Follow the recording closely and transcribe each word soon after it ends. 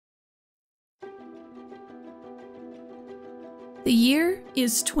The year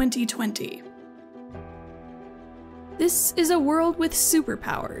is 2020. This is a world with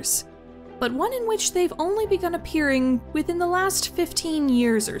superpowers, but one in which they've only begun appearing within the last 15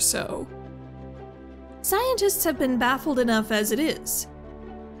 years or so. Scientists have been baffled enough as it is.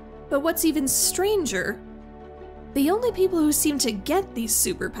 But what's even stranger, the only people who seem to get these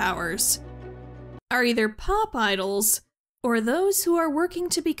superpowers are either pop idols or those who are working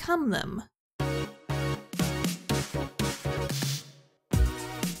to become them.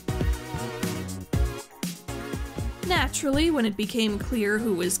 Naturally, when it became clear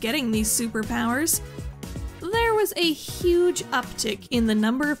who was getting these superpowers, there was a huge uptick in the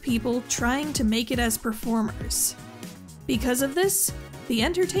number of people trying to make it as performers. Because of this, the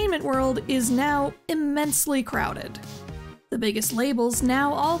entertainment world is now immensely crowded. The biggest labels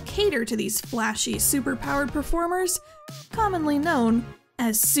now all cater to these flashy, superpowered performers, commonly known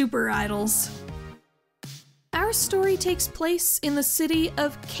as SuperIdols. Our story takes place in the city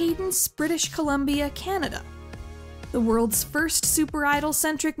of Cadence, British Columbia, Canada. The world's first super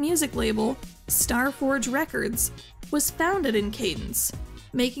idol-centric music label, Starforge Records, was founded in Cadence,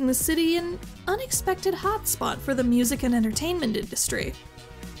 making the city an unexpected hotspot for the music and entertainment industry.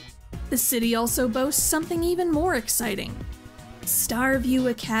 The city also boasts something even more exciting: Starview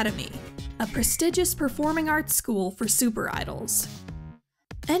Academy, a prestigious performing arts school for super idols.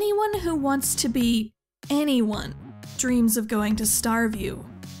 Anyone who wants to be anyone dreams of going to Starview.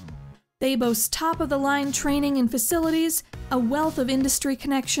 They boast top-of-the-line training and facilities, a wealth of industry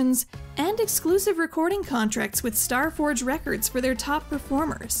connections, and exclusive recording contracts with Starforge Records for their top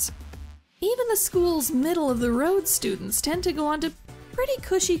performers. Even the school's middle-of-the-road students tend to go on to pretty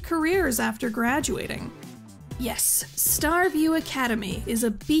cushy careers after graduating. Yes, Starview Academy is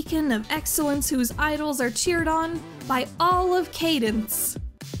a beacon of excellence whose idols are cheered on by all of Cadence.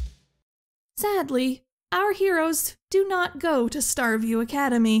 Sadly, our heroes do not go to Starview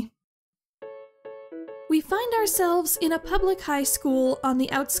Academy. We find ourselves in a public high school on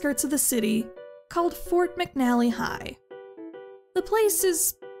the outskirts of the city called Fort McNally High. The place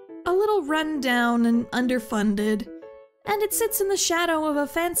is a little run down and underfunded, and it sits in the shadow of a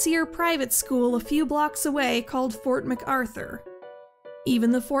fancier private school a few blocks away called Fort MacArthur.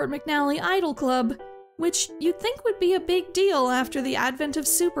 Even the Fort McNally Idol Club, which you'd think would be a big deal after the advent of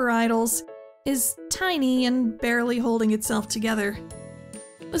super idols, is tiny and barely holding itself together.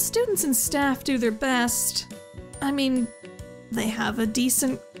 The students and staff do their best. I mean, they have a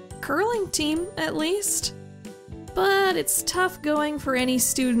decent curling team, at least. But it's tough going for any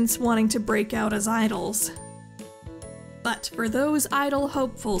students wanting to break out as idols. But for those idol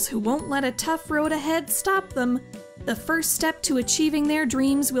hopefuls who won't let a tough road ahead stop them, the first step to achieving their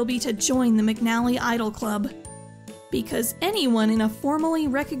dreams will be to join the McNally Idol Club. Because anyone in a formally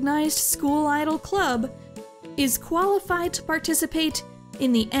recognized school idol club is qualified to participate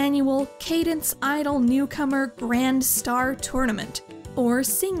in the annual Cadence Idol Newcomer Grand Star Tournament, or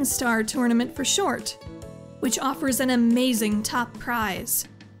Sing Star Tournament for short, which offers an amazing top prize: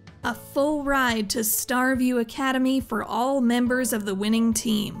 a full ride to Starview Academy for all members of the winning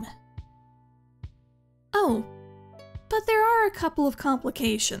team. Oh, but there are a couple of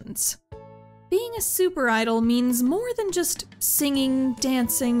complications. Being a super idol means more than just singing,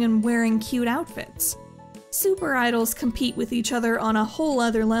 dancing, and wearing cute outfits. Super idols compete with each other on a whole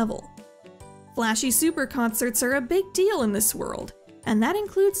other level. Flashy super concerts are a big deal in this world, and that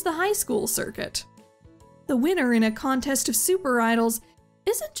includes the high school circuit. The winner in a contest of super idols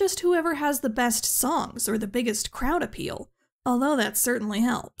isn't just whoever has the best songs or the biggest crowd appeal, although that certainly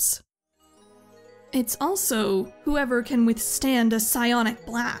helps. It's also whoever can withstand a psionic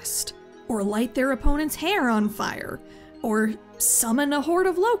blast, or light their opponent's hair on fire, or summon a horde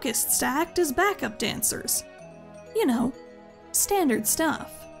of locusts to act as backup dancers. You know, standard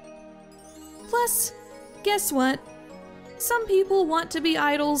stuff. Plus, guess what? Some people want to be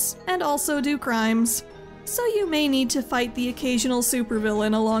idols and also do crimes, so you may need to fight the occasional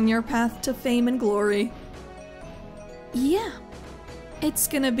supervillain along your path to fame and glory. Yeah, it's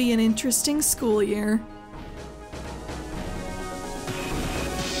gonna be an interesting school year.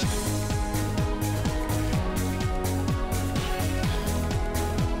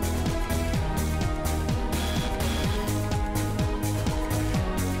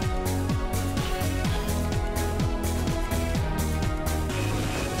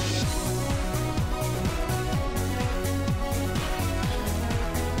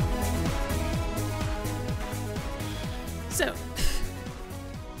 So,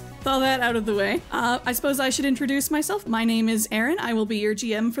 with all that out of the way, I suppose I should introduce myself. My name is Erin. I will be your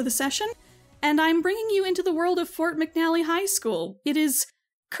GM for the session, and I'm bringing you into the world of Fort McNally High School. It is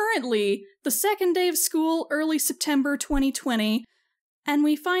currently the second day of school, early September 2020, and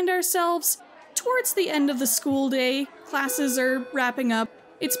we find ourselves towards the end of the school day. Classes are wrapping up.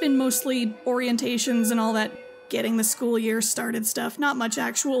 It's been mostly orientations and all that getting the school year started stuff, not much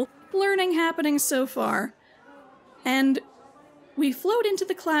actual learning happening so far. And we float into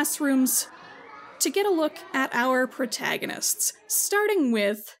the classrooms to get a look at our protagonists, starting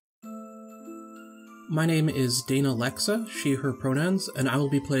with... My name is Dana Lexa, she, her pronouns, and I will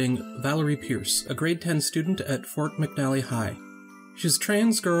be playing Valerie Pearce, a grade 10 student at Fort McNally High. She's a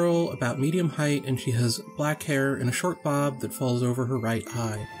trans girl, about medium height, and she has black hair and a short bob that falls over her right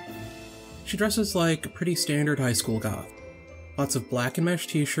eye. She dresses like a pretty standard high school goth. Lots of black and mesh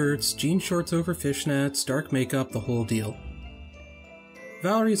t-shirts, jean shorts over fishnets, dark makeup, the whole deal.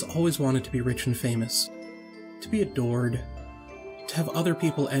 Valerie's always wanted to be rich and famous, to be adored, to have other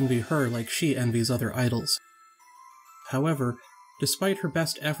people envy her like she envies other idols. However, despite her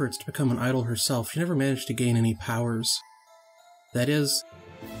best efforts to become an idol herself, she never managed to gain any powers. That is,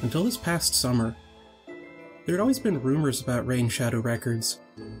 until this past summer. There had always been rumors about Rain Shadow Records,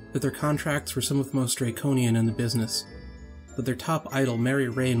 that their contracts were some of the most draconian in the business, that their top idol, Mary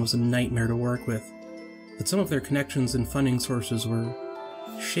Rain, was a nightmare to work with, that some of their connections and funding sources were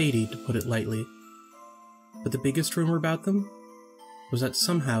shady, to put it lightly. But the biggest rumor about them was that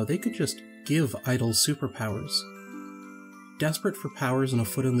somehow they could just give idols superpowers. Desperate for powers and a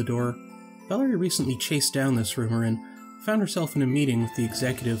foot in the door, Valerie recently chased down this rumor and found herself in a meeting with the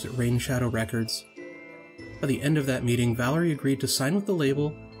executives at Rain Shadow Records. By the end of that meeting, Valerie agreed to sign with the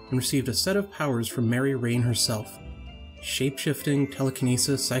label and received a set of powers from Mary Rain herself. Shape-shifting,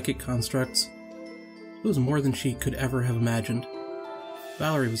 telekinesis, psychic constructs. It was more than she could ever have imagined.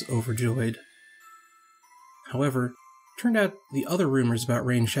 Valerie was overjoyed. However, it turned out the other rumors about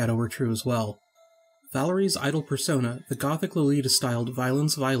Rain Shadow were true as well. Valerie's idol persona, the gothic Lolita-styled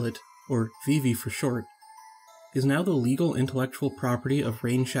Violence Violet, or Vivi for short, is now the legal intellectual property of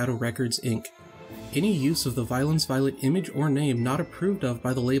Rain Shadow Records, Inc. Any use of the Violence Violet image or name not approved of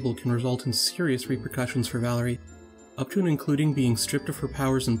by the label can result in serious repercussions for Valerie, up to and including being stripped of her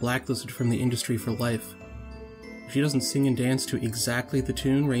powers and blacklisted from the industry for life. If she doesn't sing and dance to exactly the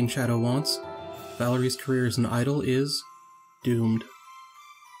tune Rain Shadow wants, Valerie's career as an idol is doomed.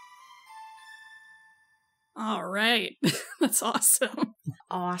 All right. That's awesome.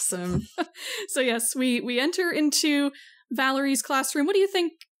 Awesome. So yes, we enter into Valerie's classroom. What do you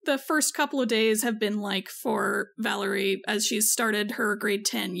think the first couple of days have been like for Valerie as she's started her grade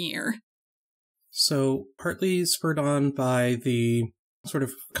 10 year? So, partly spurred on by the sort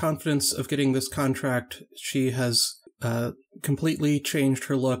of confidence of getting this contract, she has completely changed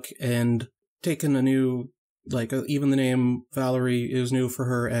her look and taken a new, even the name Valerie is new for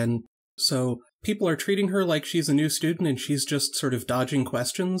her, and so people are treating her like she's a new student and she's just sort of dodging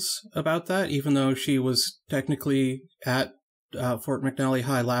questions about that, even though she was technically at Fort McNally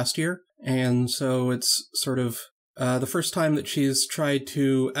High last year. And so it's sort of the first time that she's tried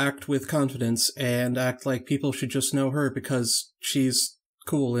to act with confidence and act like people should just know her because she's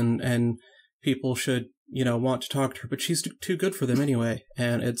cool and people should, want to talk to her, but she's too good for them anyway.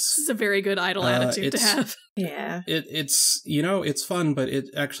 And it's a very good idol attitude to have. Yeah. It's fun, but it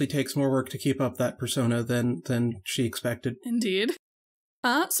actually takes more work to keep up that persona than she expected. Indeed.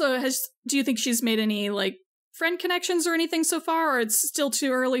 So do you think she's made any, friend connections or anything so far, or it's still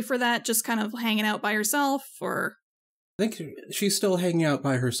too early for that, just kind of hanging out by herself, or? I think she's still hanging out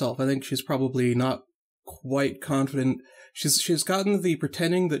by herself. I think she's probably not quite confident. She's gotten the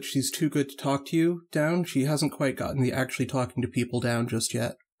pretending that she's too good to talk to you down. She hasn't quite gotten the actually talking to people down just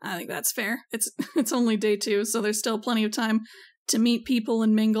yet. I think that's fair. It's only day 2, so there's still plenty of time to meet people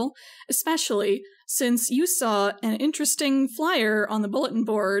and mingle, especially since you saw an interesting flyer on the bulletin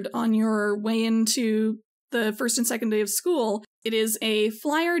board on your way into the first and second day of school. It is a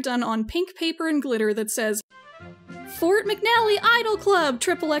flyer done on pink paper and glitter that says, Fort McNally Idol Club! !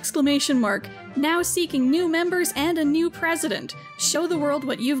 Now seeking new members and a new president. Show the world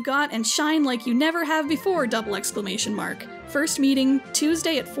what you've got and shine like you never have before! ! First meeting,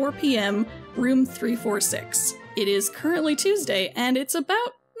 Tuesday at 4 p.m., room 346. It is currently Tuesday, and it's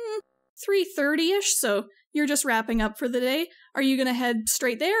about 3:30-ish, so you're just wrapping up for the day. Are you going to head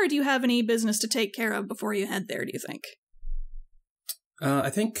straight there, or do you have any business to take care of before you head there, do you think? I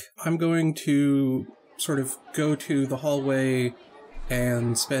think I'm going to sort of go to the hallway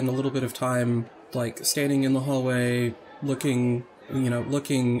and spend a little bit of time, standing in the hallway, looking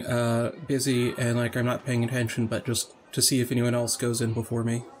busy, and I'm not paying attention, but just to see if anyone else goes in before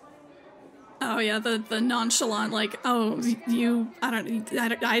me. Oh yeah, the nonchalant, I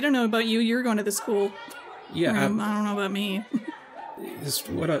don't know about you, you're going to the school. Yeah. I don't know about me.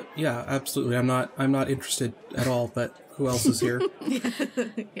 Yeah, absolutely. I'm not interested at all, but who else is here?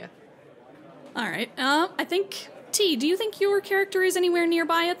 Yeah. All right. I think, T, do you think your character is anywhere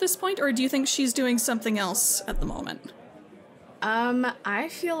nearby at this point, or do you think she's doing something else at the moment? I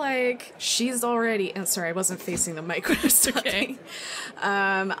feel like she's already... sorry, I wasn't facing the mic when I was talking. Okay.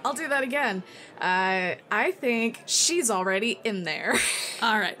 I'll do that again. I think she's already in there.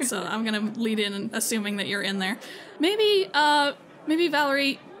 All right, so I'm gonna lead in assuming that you're in there. Maybe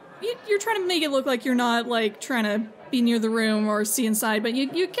Valerie, you're trying to make it look like you're not, like, trying to be near the room or see inside, but you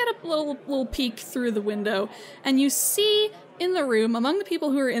get a little peek through the window, and you see in the room, among the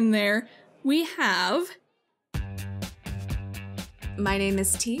people who are in there, we have... My name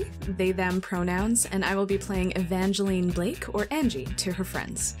is T, they, them pronouns, and I will be playing Evangeline Blake, or Angie, to her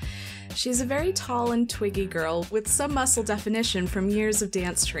friends. She's a very tall and twiggy girl with some muscle definition from years of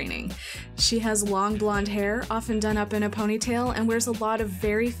dance training. She has long blonde hair, often done up in a ponytail, and wears a lot of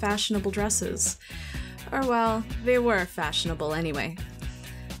very fashionable dresses. Or well, they were fashionable anyway.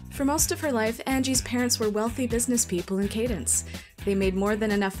 For most of her life, Angie's parents were wealthy business people in Cadence. They made more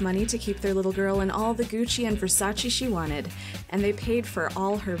than enough money to keep their little girl in all the Gucci and Versace she wanted, and they paid for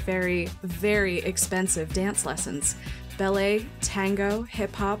all her very, very expensive dance lessons. Ballet, tango,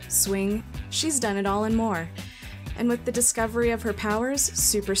 hip-hop, swing, she's done it all and more. And with the discovery of her powers,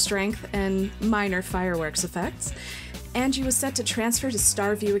 super strength, and minor fireworks effects, Angie was set to transfer to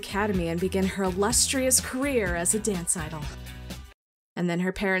Starview Academy and begin her illustrious career as a dance idol. And then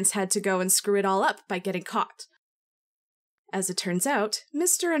her parents had to go and screw it all up by getting caught. As it turns out,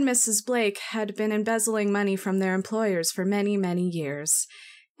 Mr. and Mrs. Blake had been embezzling money from their employers for many, many years,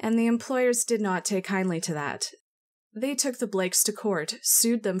 and the employers did not take kindly to that. They took the Blakes to court,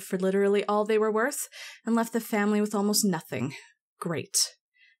 sued them for literally all they were worth, and left the family with almost nothing. Great.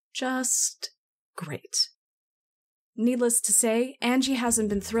 Just great. Needless to say, Angie hasn't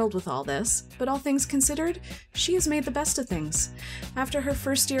been thrilled with all this, but all things considered, she has made the best of things. After her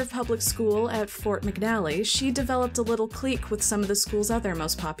first year of public school at Fort McNally, she developed a little clique with some of the school's other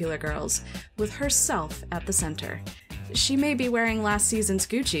most popular girls, with herself at the center. She may be wearing last season's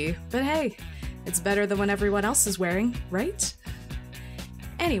Gucci, but hey, it's better than what everyone else is wearing, right?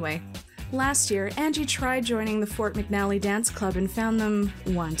 Anyway, last year, Angie tried joining the Fort McNally Dance Club and found them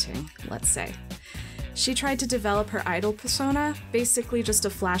wanting, let's say. She tried to develop her idol persona, basically just a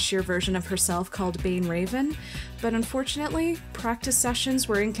flashier version of herself called Bane Raven, but unfortunately, practice sessions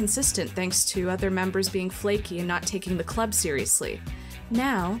were inconsistent thanks to other members being flaky and not taking the club seriously.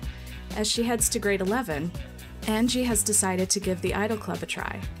 Now, as she heads to grade 11, Angie has decided to give the idol club a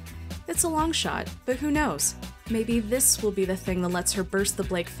try. It's a long shot, but who knows? Maybe this will be the thing that lets her burst the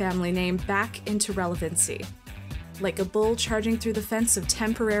Blake family name back into relevancy. Like a bull charging through the fence of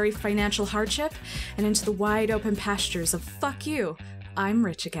temporary financial hardship and into the wide open pastures of fuck you, I'm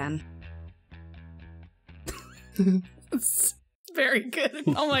rich again. It's very good.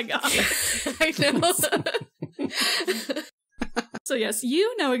 Oh my god. I know. So yes,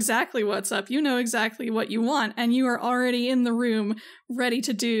 you know exactly what's up, you know exactly what you want, and you are already in the room ready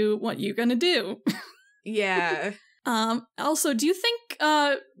to do what you're gonna do. Yeah. Also, do you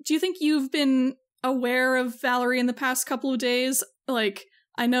think you've been aware of Valerie in the past couple of days? Like,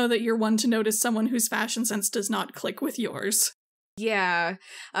 I know that you're one to notice someone whose fashion sense does not click with yours. Yeah.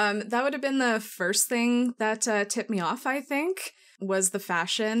 That would have been the first thing that tipped me off, I think, was the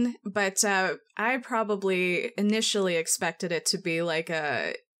fashion. But I probably initially expected it to be like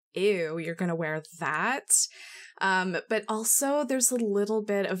ew, you're gonna wear that? But also there's a little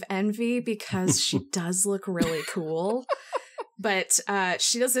bit of envy because she does look really cool. But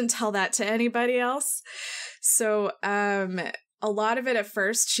she doesn't tell that to anybody else. So a lot of it at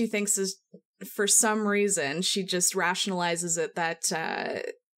first she thinks is, for some reason, she just rationalizes it that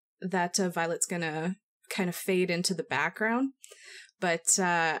Violet's gonna kind of fade into the background. But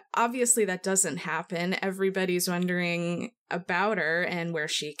obviously that doesn't happen. Everybody's wondering about her and where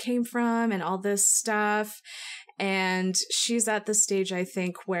she came from and all this stuff. And she's at the stage, I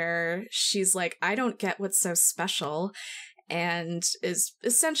think, where she's like, I don't get what's so special, and is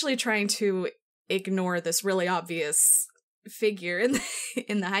essentially trying to ignore this really obvious figure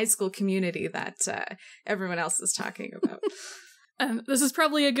in the high school community that everyone else is talking about. This is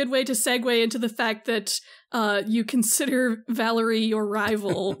probably a good way to segue into the fact that you consider Valerie your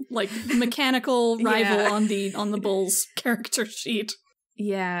rival, like mechanical rival Yeah. on the Bulls character sheet.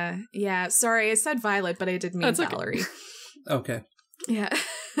 Yeah. Sorry, I said Violet, but I did mean That's okay. Valerie. Okay. Yeah,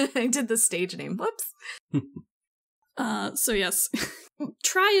 I did the stage name. Whoops. So yes,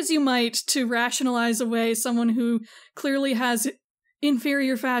 try as you might to rationalize away someone who clearly has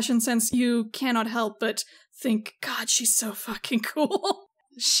inferior fashion sense, you cannot help but think, God, she's so fucking cool.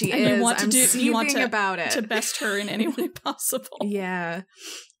 She and is. You want to I'm you want to, about it. to best her in any way possible. Yeah.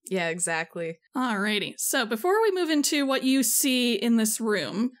 Yeah, exactly. Alrighty. So before we move into what you see in this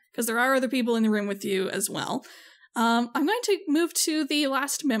room, because there are other people in the room with you as well, I'm going to move to the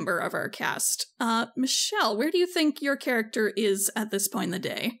last member of our cast. Michelle, where do you think your character is at this point in the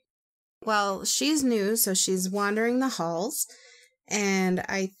day? Well, she's new, so she's wandering the halls, and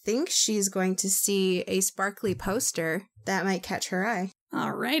I think she's going to see a sparkly poster that might catch her eye.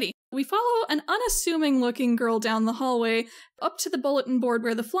 Alrighty. We follow an unassuming-looking girl down the hallway up to the bulletin board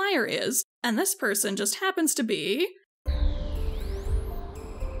where the flyer is, and this person just happens to be...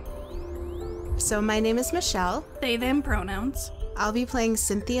 So my name is Michelle. They, them pronouns. I'll be playing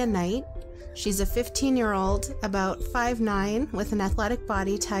Synthia Knight. She's a 15-year-old, about 5'9", with an athletic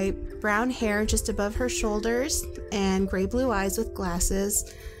body type, brown hair just above her shoulders, and gray-blue eyes with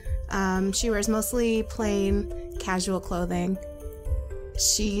glasses. She wears mostly plain, casual clothing.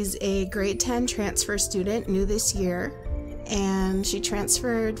 She's a grade 10 transfer student, new this year, and she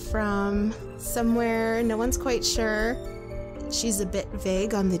transferred from somewhere, no one's quite sure. She's a bit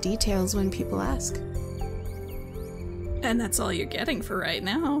vague on the details when people ask. And that's all you're getting for right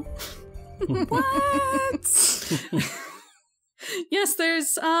now. What? Yes,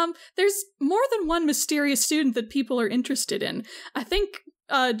 there's more than one mysterious student that people are interested in. I think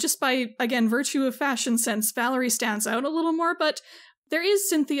just by, again, virtue of fashion sense, Valerie stands out a little more, but there is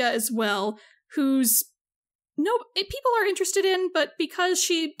Synthia as well, who's people are interested in, but because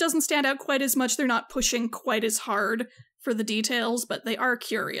she doesn't stand out quite as much, they're not pushing quite as hard for the details, but they are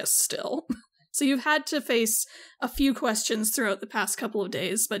curious still. So you've had to face a few questions throughout the past couple of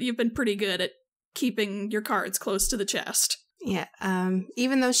days, but you've been pretty good at keeping your cards close to the chest. Yeah,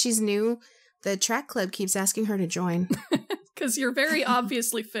 even though she's new, the track club keeps asking her to join. Because you're very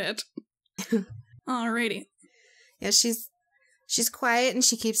obviously fit. Alrighty. Yeah, she's quiet and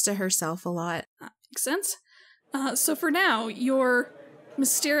she keeps to herself a lot. Makes sense. So for now, your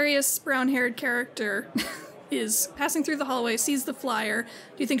mysterious brown-haired character is passing through the hallway, sees the flyer. Do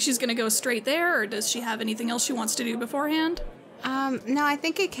you think she's going to go straight there, or does she have anything else she wants to do beforehand? No, I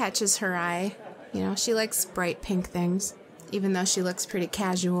think it catches her eye. You know, she likes bright pink things, even though she looks pretty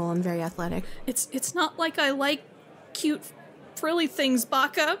casual and very athletic. It's not like I like cute, frilly things,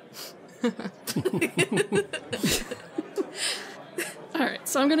 Baka. Alright,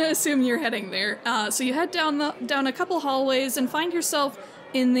 so I'm going to assume you're heading there. So you head down a couple hallways and find yourself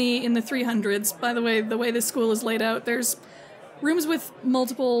in the 300s. By the way this school is laid out, there's rooms with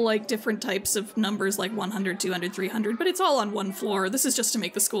multiple, like, different types of numbers, like 100, 200, 300, but it's all on one floor. This is just to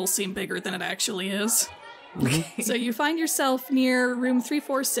make the school seem bigger than it actually is. So you find yourself near room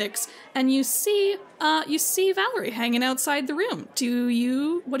 346, and you see Valerie hanging outside the room.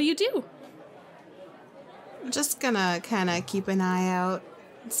 What do you do? I'm just gonna kind of keep an eye out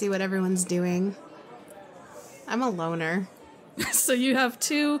and see what everyone's doing. I'm a loner. So you have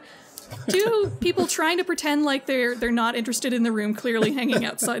two people trying to pretend like they're not interested in the room, clearly hanging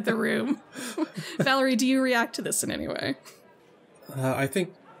outside the room. Valerie, do you react to this in any way? I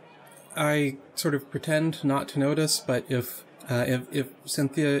think I sort of pretend not to notice, but if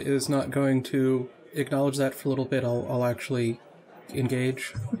Synthia is not going to acknowledge that for a little bit, I'll actually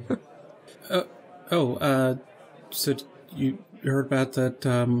engage. So you heard about that,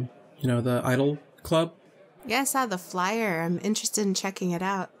 the Idol Club? Yeah, I saw the flyer. I'm interested in checking it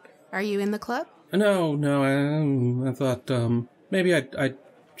out. Are you in the club? No, I thought, maybe I'd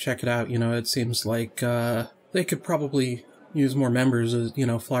check it out. It seems like, they could probably use more members.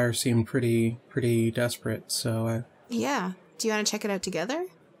 Flyers seem pretty desperate, so, Yeah. Do you want to check it out together?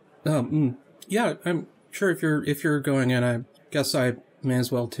 Yeah, I'm sure if you're going in, I guess I may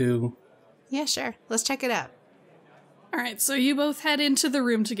as well too. Yeah, sure. Let's check it out. Alright, so you both head into the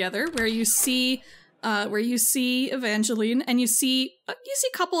room together where you see Evangeline, and you see a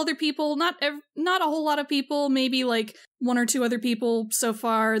couple other people, not a whole lot of people, maybe like one or two other people so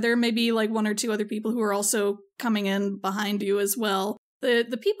far. There may be like one or two other people who are also coming in behind you as well.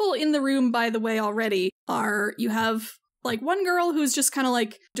 The people in the room, by the way, already you have like one girl who's just kind of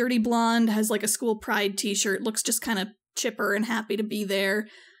like dirty blonde, has like a school pride t-shirt, looks just kind of chipper and happy to be there.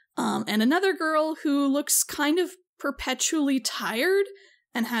 And another girl who looks kind of perpetually tired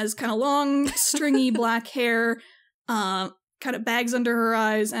and has kind of long, stringy black hair, kind of bags under her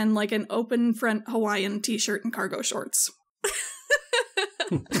eyes, and like an open front Hawaiian t-shirt and cargo shorts.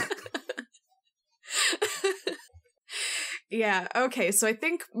 Yeah, okay, so I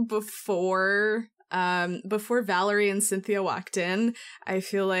think before Valerie and Synthia walked in, I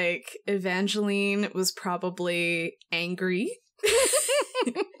feel like Evangeline was probably angry.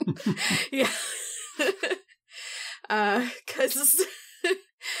 Yeah. because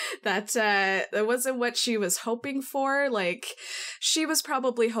that wasn't what she was hoping for. Like, she was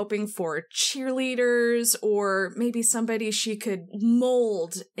probably hoping for cheerleaders or maybe somebody she could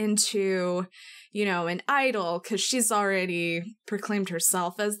mold into, you know, an idol, because she's already proclaimed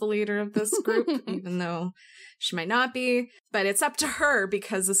herself as the leader of this group, even though she might not be. But it's up to her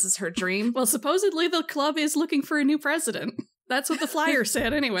because this is her dream. Well, supposedly the club is looking for a new president. That's what the flyer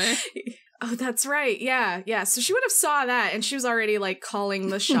said anyway. Oh, that's right. Yeah. So she would have saw that and she was already like calling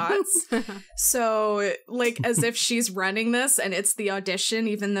the shots. So like as if she's running this and it's the audition,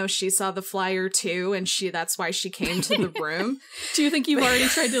 even though she saw the flyer too. And that's why she came to the room. Do you think you've already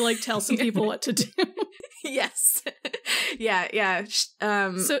tried to like tell some people what to do? Yes. Yeah.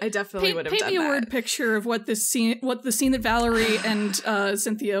 So I definitely would have done that. Paint me a word picture of what the scene that Valerie and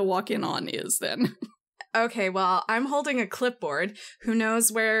Synthia walk in on is then. Okay, well, I'm holding a clipboard. Who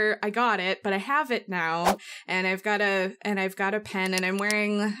knows where I got it, but I have it now, and I've got a pen, and I'm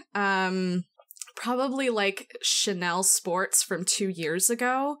wearing probably like Chanel sports from 2 years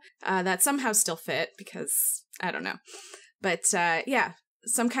ago that somehow still fit because I don't know. But yeah,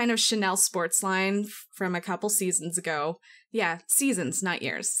 some kind of Chanel sports line from a couple seasons ago. Yeah, seasons, not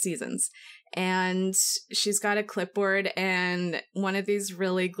years, seasons. And she's got a clipboard and one of these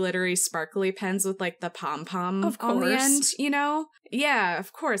really glittery, sparkly pens with like the pom-pom on the end, you know? Yeah,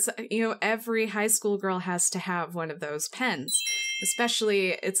 of course. You know, every high school girl has to have one of those pens.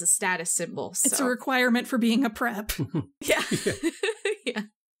 Especially, it's a status symbol. So. It's a requirement for being a prep. Yeah. Yeah.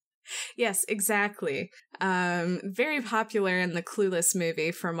 Yes, exactly. Very popular in the Clueless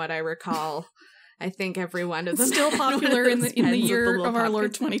movie, from what I recall. I think every one of them. Still popular in the year of our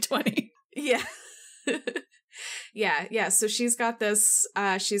Lord 2020. Yeah. Yeah. So she's got this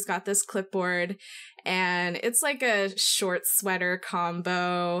clipboard and it's like a short sweater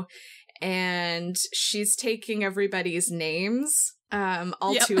combo and she's taking everybody's names,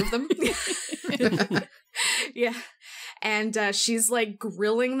 all two of them. Yeah. And she's like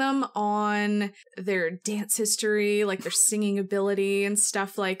grilling them on their dance history, like their singing ability and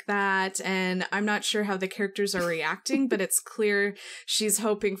stuff like that. And I'm not sure how the characters are reacting, but it's clear she's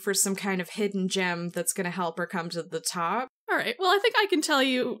hoping for some kind of hidden gem that's going to help her come to the top. All right. Well, I think I can tell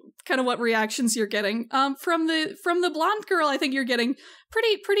you kind of what reactions you're getting. From the blonde girl, I think you're getting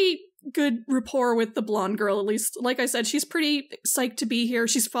pretty good rapport with the blonde girl, at least. Like I said, she's pretty psyched to be here.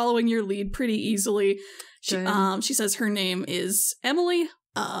 She's following your lead pretty easily. She says her name is Emily,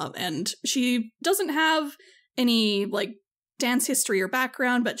 and she doesn't have any, like, dance history or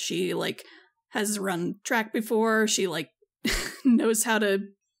background, but she, like, has run track before. She, like, knows how to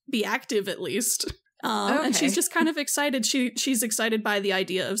be active, at least. Okay. And she's just kind of excited. She's excited by the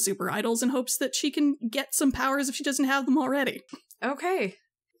idea of SuperIdols and hopes that she can get some powers if she doesn't have them already. Okay.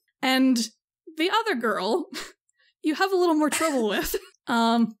 And the other girl, you have a little more trouble with.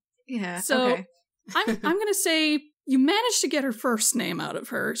 Yeah, so okay. I'm gonna say you managed to get her first name out of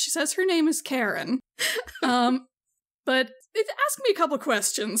her. She says her name is Karen. But ask me a couple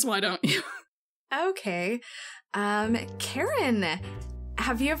questions, why don't you? Okay. Karen,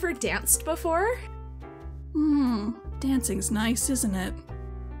 have you ever danced before? Dancing's nice, isn't it?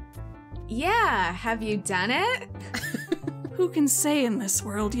 Yeah, have you done it? Who can say in this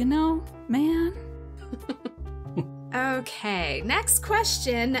world, you know, man? Okay, next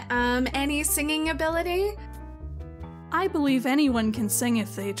question. Any singing ability? I believe anyone can sing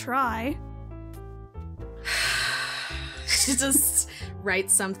if they try. She just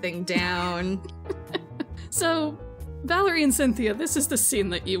writes something down. So, Valerie and Synthia, this is the scene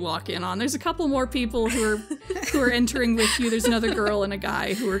that you walk in on. There's a couple more people who are entering with you. There's another girl and a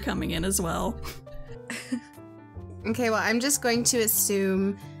guy who are coming in as well. Okay, well, I'm just going to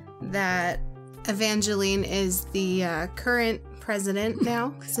assume that Evangeline is the current president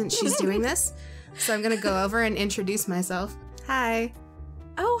now, since she's doing this. So I'm going to go over and introduce myself. Hi.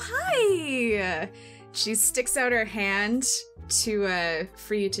 Oh, hi! She sticks out her hand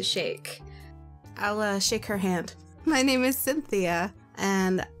for you to shake. I'll shake her hand. My name is Synthia,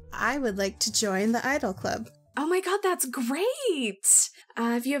 and I would like to join the Idol Club. Oh my god, that's great!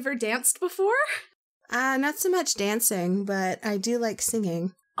 Have you ever danced before? Not so much dancing, but I do like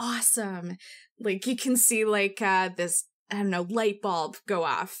singing. Awesome. Like, you can see, like, this, I don't know, light bulb go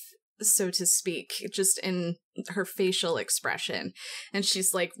off, so to speak, just in her facial expression. And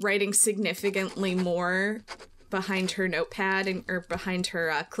she's, like, writing significantly more behind her notepad or behind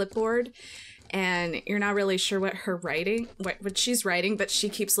her clipboard. And you're not really sure what she's writing, but she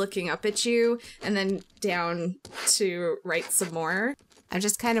keeps looking up at you and then down to write some more. I'm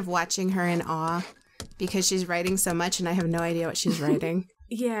just kind of watching her in awe because she's writing so much and I have no idea what she's writing.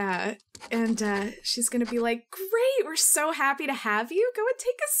 Yeah, and she's gonna be like, great, we're so happy to have you. Go and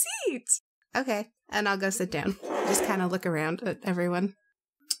take a seat. Okay, and I'll go sit down. Just kind of look around at everyone.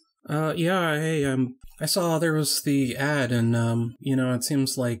 Yeah, hey, I saw there was the ad, and, it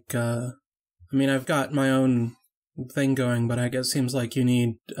seems like, I've got my own thing going, but I guess it seems like you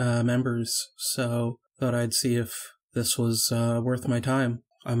need, members, so thought I'd see if this was, worth my time.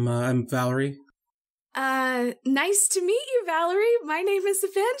 I'm Valerie. Nice to meet you, Valerie. My name is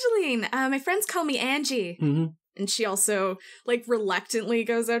Evangeline. My friends call me Angie. Mm-hmm. And she also, reluctantly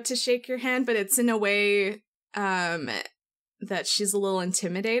goes out to shake your hand, but it's in a way, that she's a little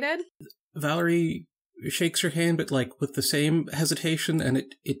intimidated. Valerie shakes her hand, but, with the same hesitation, and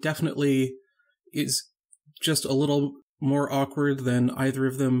it definitely is just a little more awkward than either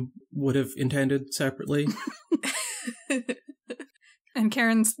of them would have intended separately. And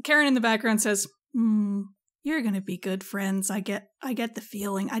Karen in the background says, you're gonna be good friends. I get the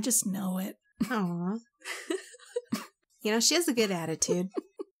feeling. I just know it. Aww. She has a good attitude.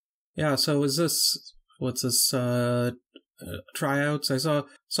 Yeah, so what's this, tryouts? I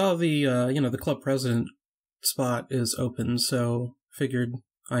saw the, the club president spot is open, so figured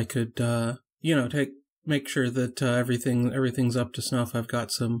I could, make sure that, everything's up to snuff. I've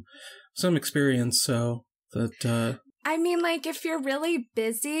got some experience, so that, if you're really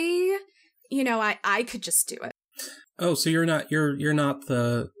busy, I could just do it. Oh, so you're not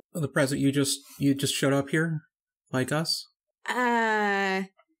the president, you just showed up here? Like us? Yeah,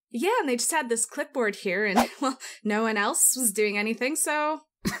 and they just had this clipboard here, and, no one else was doing anything, so...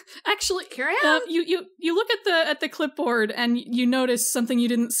 Actually, here I am. You look at the clipboard, and you notice something you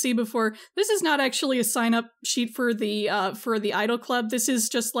didn't see before. This is not actually a sign-up sheet for the Idol Club. This is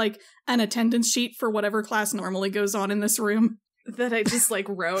just, an attendance sheet for whatever class normally goes on in this room. That I just,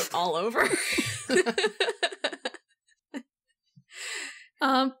 wrote all over.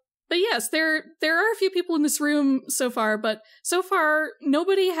 But yes, there are a few people in this room so far, but so far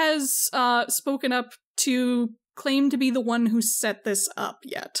nobody has spoken up to claim to be the one who set this up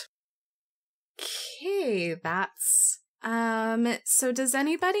yet. Okay, that's so does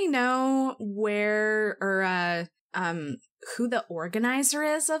anybody know where or who the organizer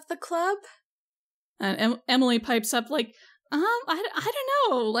is of the club? And Emily pipes up I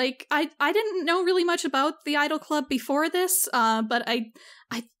don't know. I didn't know really much about the Idol Club before this, but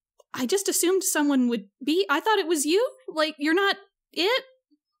I just assumed someone would be. I thought it was you. You're not it?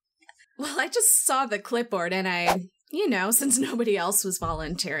 Well, I just saw the clipboard and I, since nobody else was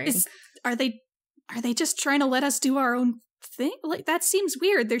volunteering. Are they just trying to let us do our own thing? That seems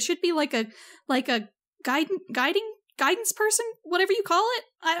weird. There should be a guidance person, whatever you call it.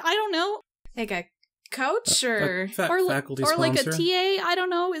 I don't know. Like a coach or faculty or sponsor. A TA. I don't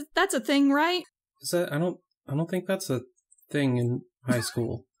know. That's a thing, right? Is that? I don't think that's a thing in high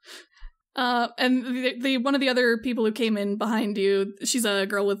school. And the one of the other people who came in behind you, she's a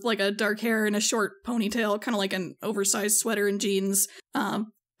girl with a dark hair and a short ponytail, kind of like an oversized sweater and jeans,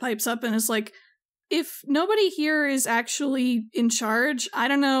 pipes up and is like, if nobody here is actually in charge, I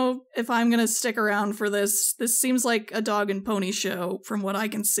don't know if I'm gonna stick around for this. This seems like a dog and pony show from what I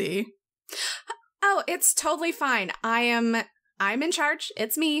can see. Oh, it's totally fine. I'm in charge.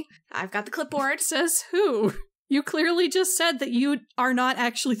 It's me. I've got the clipboard. Says who? You clearly just said that you are not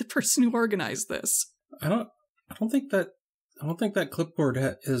actually the person who organized this. I don't think that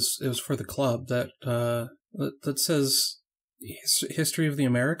clipboard is for the club. That says History of the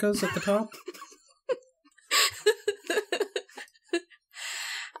Americas at the top.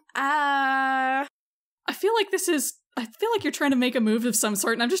 I feel like you're trying to make a move of some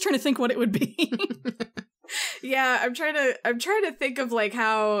sort, and I'm just trying to think what it would be. Yeah, I'm trying to think of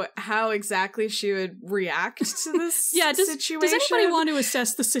how exactly she would react to this situation. Does anybody want to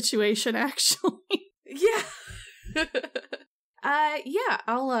assess the situation actually? Yeah. Yeah,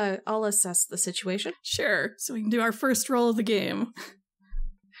 I'll assess the situation. Sure. So we can do our first roll of the game.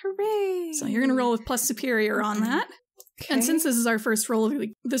 Hooray. So you're going to roll with plus superior on that. Okay. And since this is our first roll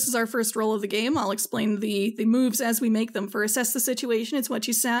of the game, I'll explain the moves as we make them. For assess the situation, it's what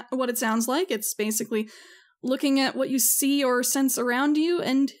it sounds like. It's basically looking at what you see or sense around you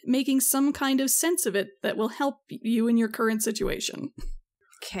and making some kind of sense of it that will help you in your current situation.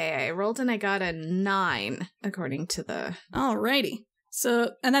 Okay, I rolled and I got a 9, according to the... Alrighty.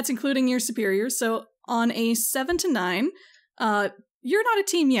 So, and that's including your superiors. So on a 7 to 9, you're not a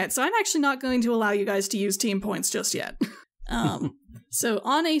team yet, so I'm actually not going to allow you guys to use team points just yet. So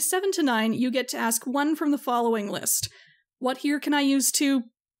on a 7 to 9, you get to ask one from the following list. What here can I use to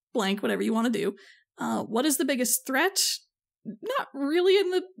blank, whatever you want to do? What is the biggest threat? not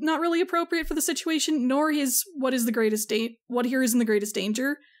really appropriate for the situation, nor what here is in the greatest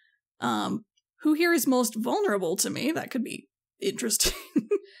danger. Who here is most vulnerable to me? That could be interesting.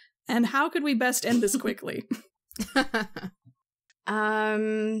 And how could we best end this quickly?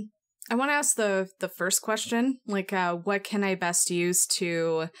 I want to ask the first question, like, what can I best use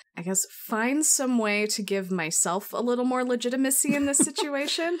to, I guess, find some way to give myself a little more legitimacy in this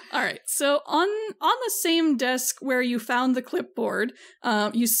situation? All right, so on the same desk where you found the clipboard,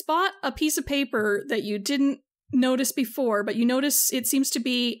 you spot a piece of paper that you didn't notice before, but you notice it seems to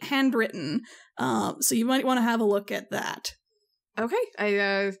be handwritten, so you might want to have a look at that. Okay,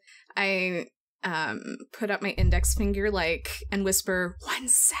 I put up my index finger, and whisper, 1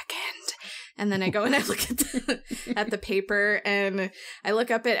 second. And then I go and I look at the paper, and I look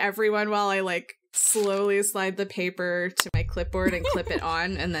up at everyone while I, slowly slide the paper to my clipboard and clip it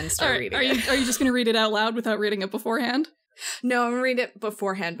on, and then start reading it. Are you just going to read it out loud without reading it beforehand? No, I'm going to read it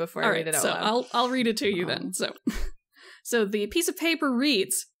beforehand before I read it out loud. I'll read it to you then. So the piece of paper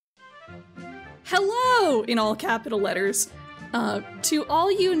reads, "Hello," in all capital letters. To all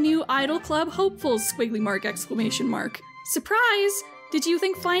you new Idol Club hopefuls, ! Surprise! Did you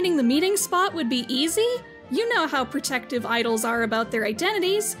think finding the meeting spot would be easy? You know how protective idols are about their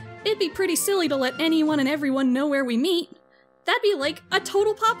identities. It'd be pretty silly to let anyone and everyone know where we meet. That'd be like a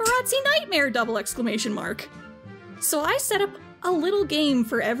total paparazzi nightmare! ! So I set up a little game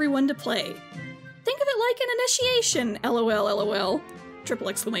for everyone to play. Think of it like an initiation, LOL. !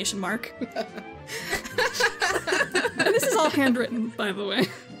 And this is all handwritten, by the way.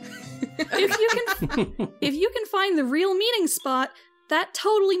 If you can find the real meeting spot, that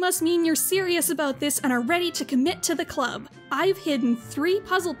totally must mean you're serious about this and are ready to commit to the club. I've hidden 3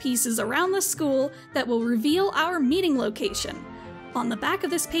 puzzle pieces around the school that will reveal our meeting location. On the back of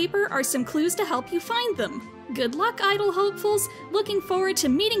this paper are some clues to help you find them. Good luck, Idol hopefuls. Looking forward to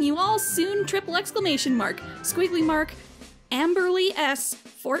meeting you all soon, ! Amberly S.,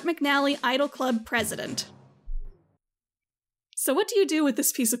 Fort McNally Idol Club President. So what do you do with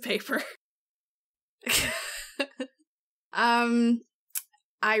this piece of paper?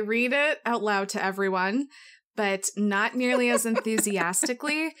 I read it out loud to everyone, but not nearly as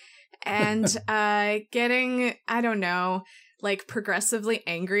enthusiastically, and getting, I don't know, progressively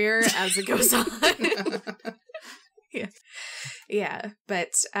angrier as it goes on. Yeah, but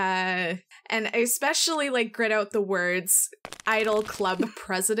and I especially grit out the words Idol Club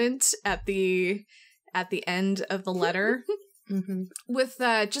President at the end of the letter, with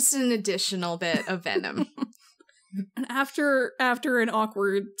just an additional bit of venom. And after an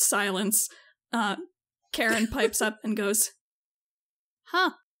awkward silence, Karen pipes up and goes,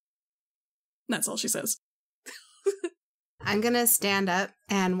 "Huh." That's all she says. I'm gonna stand up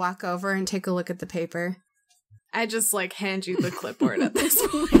and walk over and take a look at the paper. I just hand you the clipboard at this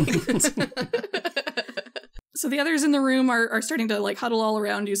point. So the others in the room are starting to huddle all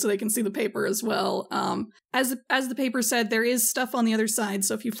around you so they can see the paper as well. As the paper said, there is stuff on the other side,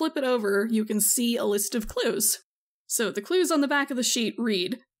 so if you flip it over, you can see a list of clues. So the clues on the back of the sheet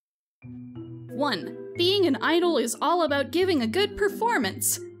read: 1. Being an idol is all about giving a good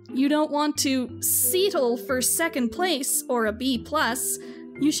performance. You don't want to settle for 2nd place or a B+.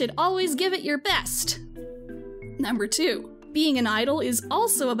 You should always give it your best. Number 2. Being an idol is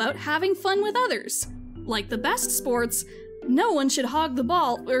also about having fun with others. Like the best sports, no one should hog the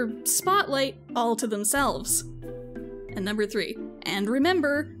ball or spotlight all to themselves. And number 3. And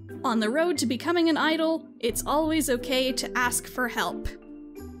remember, on the road to becoming an idol, it's always okay to ask for help.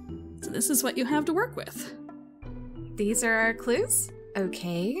 So this is what you have to work with. These are our clues?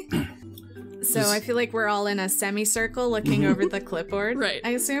 Okay. So I feel like we're all in a semicircle looking over the clipboard, right?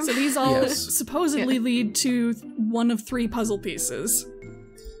 I assume? So these all supposedly lead to one of 3 puzzle pieces.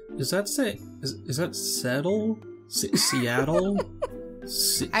 Is that Seattle? Seattle?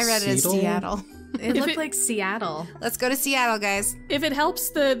 I read it as Seattle. It looked like Seattle. Let's go to Seattle, guys. If it helps,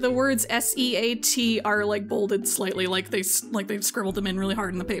 the words SEAT are bolded slightly, they've scribbled them in really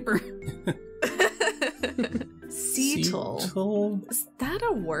hard in the paper. Seattle. Is that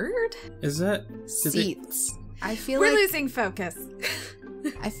a word? Is that seats? I feel we're losing focus.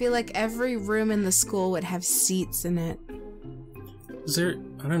 I feel like every room in the school would have seats in it. Is there,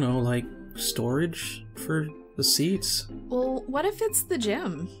 I don't know, storage for the seats? Well, what if it's the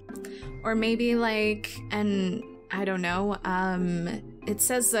gym? Or maybe I don't know, it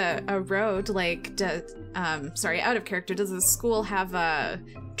says a road, out of character, does the school have a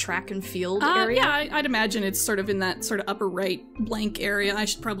track and field area? Yeah, I'd imagine it's sort of in that sort of upper right blank area. I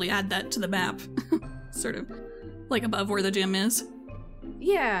should probably add that to the map. Sort of above where the gym is.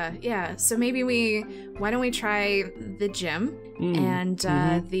 Yeah. So maybe why don't we try the gym and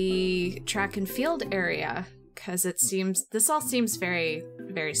the track and field area? Because this all seems very,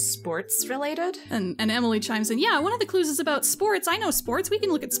 very sports related. And Emily chimes in, yeah, one of the clues is about sports. I know sports. We can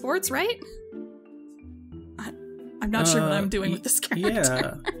look at sports, right? I'm not sure what I'm doing with this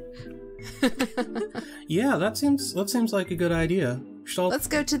character. Yeah, that seems like a good idea. Let's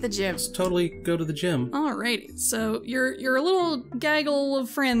go to the gym. Let's totally go to the gym. Alrighty, so you're a little gaggle of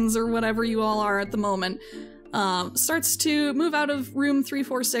friends or whatever you all are at the moment. Starts to move out of room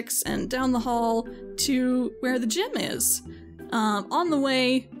 346 and down the hall to where the gym is. On the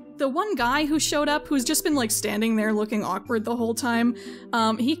way, the one guy who showed up, who's just been like standing there looking awkward the whole time,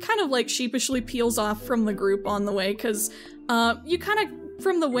 he kind of like sheepishly peels off from the group on the way, because you kind of,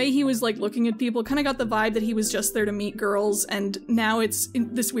 from the way he was like looking at people, kind of got the vibe that he was just there to meet girls, and now it's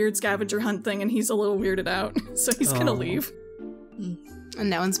this weird scavenger hunt thing and he's a little weirded out, so he's gonna leave. And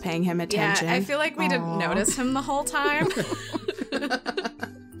no one's paying him attention. Yeah, I feel like we didn't notice him the whole time.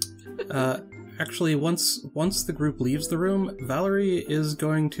 Actually, once the group leaves the room, Valerie is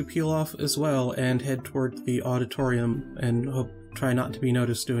going to peel off as well and head toward the auditorium and try not to be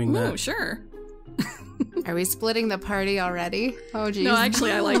noticed doing that. Oh, sure. Are we splitting the party already? Oh, geez. No,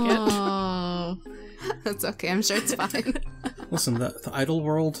 actually, I like it. Oh. That's okay. I'm sure it's fine. Listen, the idol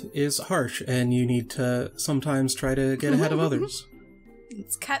world is harsh, and you need to sometimes try to get ahead of others.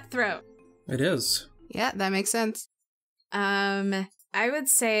 It's cutthroat. It is. Yeah, that makes sense. I would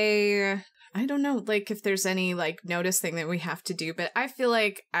say, I don't know, like, if there's any, like, notice thing that we have to do, but I feel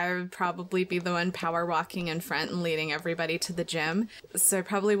like I would probably be the one power walking in front and leading everybody to the gym, so I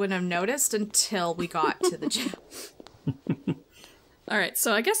probably wouldn't have noticed until we got to the gym. Alright,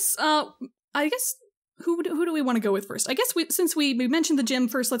 so I guess, who do we want to go with first? I guess since we mentioned the gym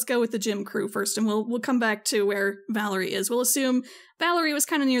first, let's go with the gym crew first, and we'll come back to where Valerie is. We'll assume Valerie was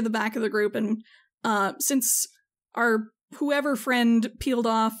kind of near the back of the group, and since our whoever friend peeled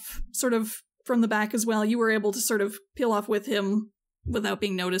off sort of from the back as well, you were able to sort of peel off with him without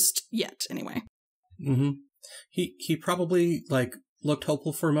being noticed yet, anyway. Mm-hmm. He probably, like, looked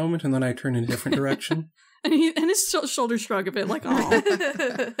hopeful for a moment, and then I turned in a different direction. and his shoulders shrug a bit, like, oh.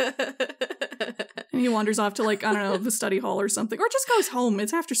 And he wanders off to, like, I don't know, the study hall or something. Or just goes home.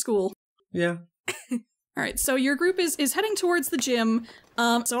 It's after school. Yeah. Alright, so your group is heading towards the gym.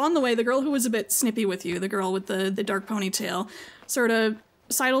 So on the way, the girl who was a bit snippy with you, the girl with the dark ponytail, sort of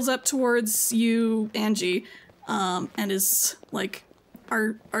sidles up towards you, Angie, and is like,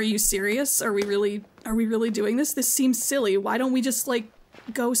 Are you serious? Are we really doing this? This seems silly. Why don't we just, like,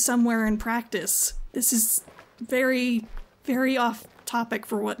 go somewhere and practice? This is very, very off topic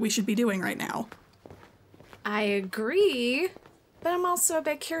for what we should be doing right now. I agree, but I'm also a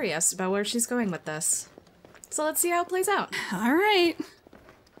bit curious about where she's going with this. So let's see how it plays out. All right.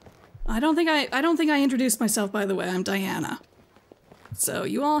 I don't think I introduced myself, by the way. I'm Diana. So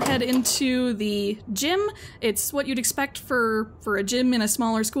you all head into the gym. It's what you'd expect for a gym in a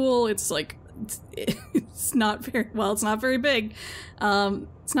smaller school. It's like, it's not very big.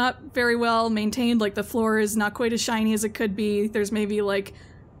 It's not very well maintained. Like, the floor is not quite as shiny as it could be. There's maybe like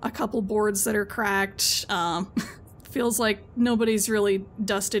a couple boards that are cracked. Feels like nobody's really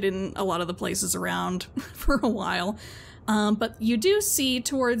dusted in a lot of the places around for a while. But you do see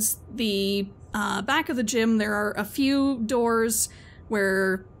towards the back of the gym, there are a few doors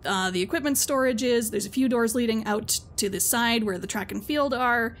where the equipment storage is. There's a few doors leading out to the side where the track and field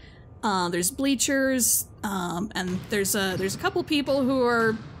are. There's bleachers, and there's a couple people who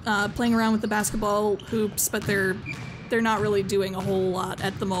are playing around with the basketball hoops, but they're not really doing a whole lot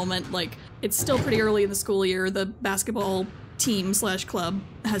at the moment. Like, it's still pretty early in the school year. The basketball team / club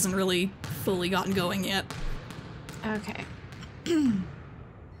hasn't really fully gotten going yet. Okay.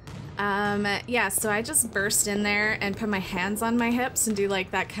 Yeah, so I just burst in there and put my hands on my hips and do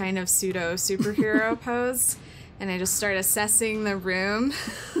like that kind of pseudo superhero pose. And I just start assessing the room.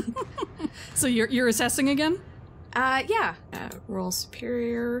 So you're assessing again? Yeah. Roll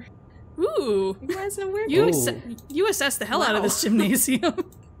superior. Ooh. You guys know where? You assess the hell out of this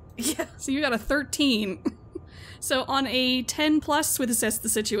gymnasium. Yeah. So you got a 13. So on a 10+ with assess the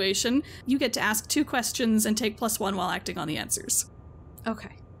situation, you get to ask 2 questions and take +1 while acting on the answers.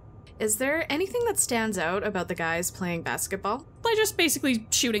 Okay. Is there anything that stands out about the guys playing basketball? They're just basically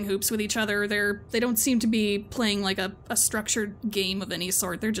shooting hoops with each other. They don't seem to be playing like a structured game of any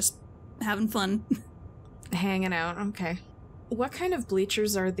sort. They're just having fun. Hanging out, okay. What kind of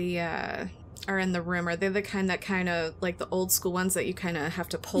bleachers are in the room? Are they the kind of like the old school ones that you kind of have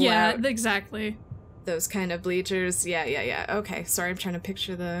to pull out? Yeah, exactly. Those kind of bleachers. Yeah. Okay, sorry, I'm trying to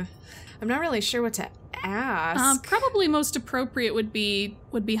picture I'm not really sure what to ask? Probably most appropriate would be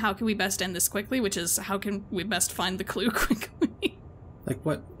how can we best end this quickly, which is how can we best find the clue quickly. Like,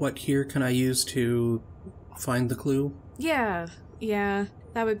 what here can I use to find the clue? Yeah,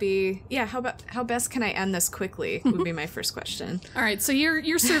 that would be... Yeah, how best can I end this quickly would be my first question. All right, so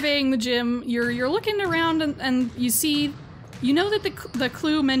you're surveying the gym. You're looking around and you see... You know that the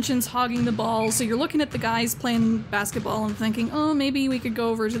clue mentions hogging the ball, so you're looking at the guys playing basketball and thinking, oh, maybe we could go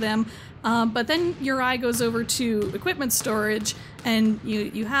over to them. But then your eye goes over to equipment storage, and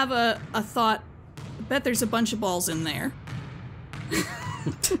you have a thought, I bet there's a bunch of balls in there.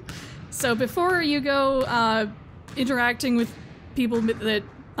 So before you go interacting with people that,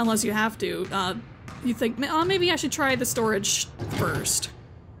 unless you have to, you think, oh, maybe I should try the storage first.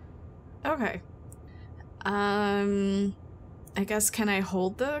 Okay. I guess, can I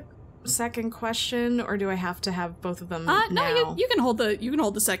hold the second question, or do I have to have both of them now? No, you can hold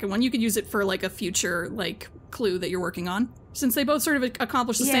the second one. You could use it for like a future like clue that you're working on, since they both sort of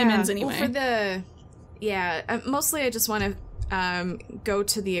accomplish the same ends anyway. Well, mostly I just want to go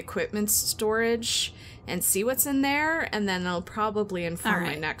to the equipment storage and see what's in there, and then I'll probably inform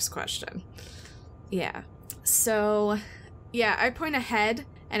my next question. Yeah. So, yeah, I point ahead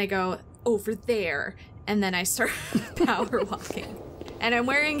and I go over there. And then I start power walking. And I'm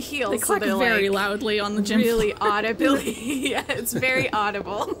wearing heels. They clack very loudly on the gym really floor. audibly. Yeah, it's very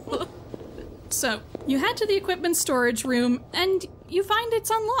audible. So, you head to the equipment storage room, and you find it's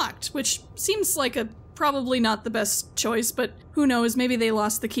unlocked, which seems like probably not the best choice, but who knows, maybe they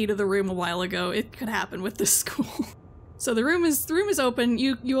lost the key to the room a while ago. It could happen with this school. So the room is open,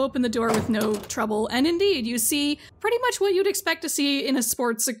 you open the door with no trouble, and indeed, you see pretty much what you'd expect to see in a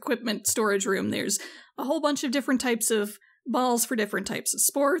sports equipment storage room. There's a whole bunch of different types of balls for different types of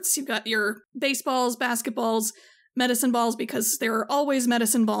sports. You've got your baseballs, basketballs, medicine balls, because there are always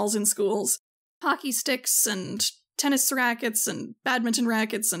medicine balls in schools, hockey sticks, and tennis rackets, and badminton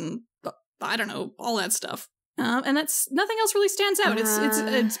rackets, and I don't know, all that stuff. And that's, nothing else really stands out. It's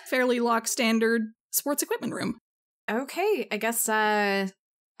a fairly locked standard sports equipment room. Okay, I guess I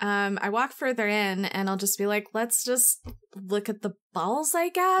walk further in and I'll just be like, let's just look at the balls, I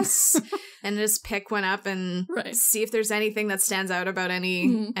guess, and just pick one up and see if there's anything that stands out about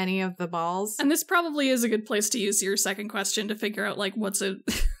any of the balls. And this probably is a good place to use your second question to figure out, like, what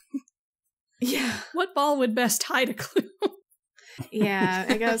ball would best hide a clue? Yeah,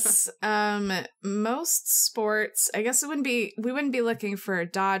 I guess most sports, I guess we wouldn't be looking for a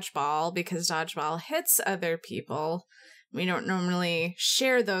dodgeball, because dodgeball hits other people. We don't normally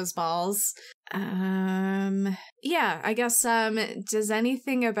share those balls. Yeah, I guess does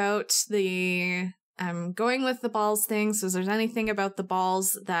anything about the going with the balls thing, so is there anything about the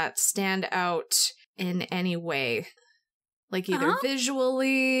balls that stand out in any way? Like either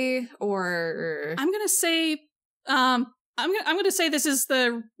visually or I'm gonna say I'm going to say this is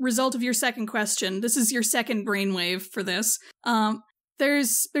the result of your second question. This is your second brainwave for this.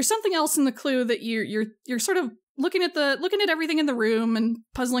 There's something else in the clue that you're sort of looking at everything in the room and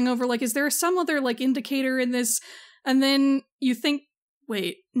puzzling over, like, is there some other like indicator in this? And then you think,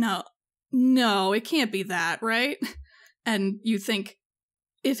 wait, no, it can't be that, right? And you think,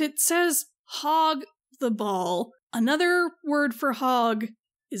 if it says hog the ball, another word for hog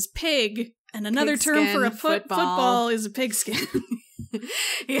is pig. And another term for a football is a pigskin.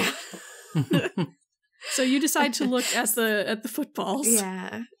 Yeah. So you decide to look at the footballs.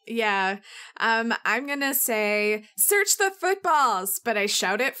 Yeah. I'm gonna say, search the footballs, but I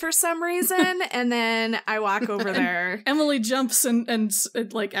shout it for some reason, and then I walk over there. Emily jumps and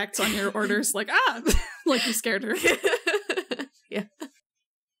like acts on your orders, like, like you scared her. Yeah.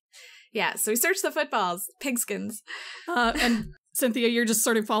 Yeah, so we search the footballs, pigskins. And Synthia, you're just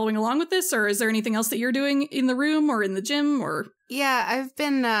sort of following along with this, or is there anything else that you're doing in the room or in the gym, or? Yeah, I've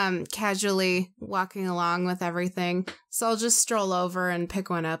been casually walking along with everything, so I'll just stroll over and pick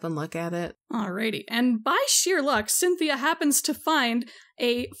one up and look at it. Alrighty, and by sheer luck, Synthia happens to find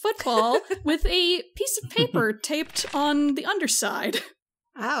a football with a piece of paper taped on the underside.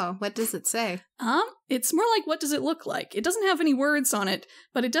 Oh, what does it say? It's more like, what does it look like? It doesn't have any words on it,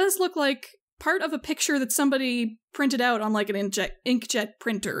 but it does look like part of a picture that somebody printed out on like an inkjet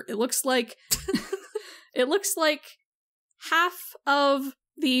printer. It looks like half of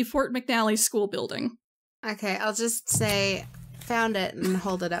the Fort McNally school building. Okay, I'll just say found it and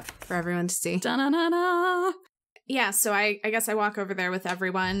hold it up for everyone to see. Da-na-na-na. Yeah, so I guess I walk over there with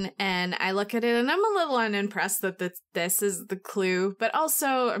everyone and I look at it and I'm a little unimpressed that this is the clue, but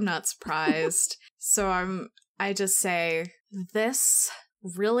also I'm not surprised. So I just say, this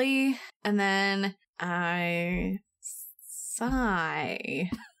really? And then I sigh.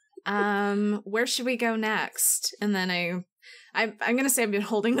 Where should we go next? And then I'm gonna say I've been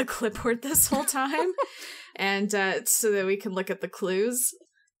holding the clipboard this whole time, and so that we can look at the clues.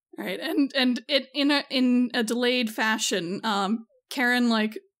 All right, and it in a delayed fashion, Karen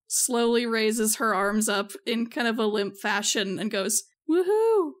like slowly raises her arms up in kind of a limp fashion and goes,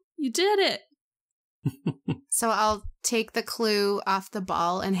 "Woohoo! You did it!" So I'll take the clue off the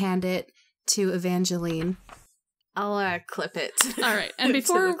ball and hand it to Evangeline. I'll clip it. All right, and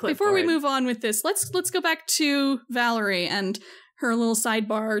before we move on with this, let's go back to Valerie and her little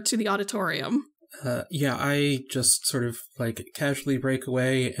sidebar to the auditorium. Yeah, I just sort of like casually break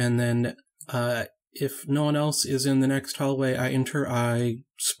away, and then if no one else is in the next hallway I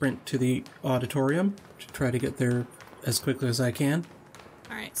sprint to the auditorium to try to get there as quickly as I can.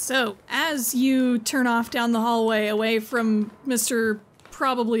 All right, so as you turn off down the hallway away from Mr.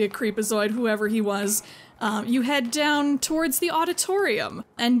 probably a creepazoid, whoever he was, you head down towards the auditorium.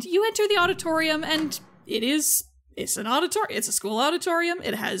 And you enter the auditorium, and it's an auditorium. It's a school auditorium.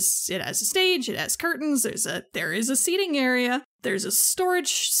 It has a stage. It has curtains. There is a seating area. There's a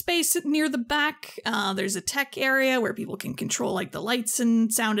storage space near the back. There's a tech area where people can control like the lights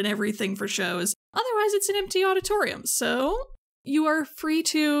and sound and everything for shows. Otherwise, it's an empty auditorium. So you are free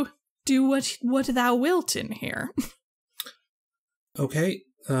to do what thou wilt in here. Okay.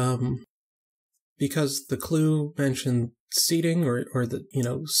 Because the clue mentioned seating or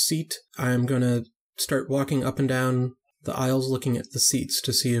the seat, I'm gonna start walking up and down the aisles looking at the seats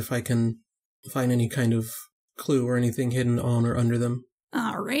to see if I can find any kind of clue or anything hidden on or under them.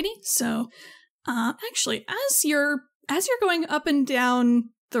 Alrighty. So, actually, as you're going up and down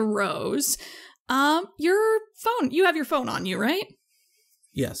the rows, your phone, you have your phone on you, right?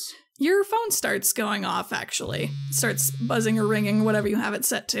 Yes. Your phone starts going off, actually. It starts buzzing or ringing, whatever you have it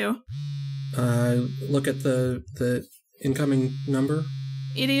set to. Look at the incoming number.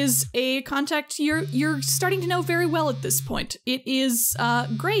 It is a contact you're starting to know very well at this point. It is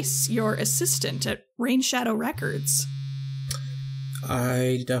Grace, your assistant at Rain Shadow Records.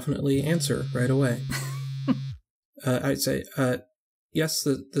 I definitely answer right away. I'd say, yes,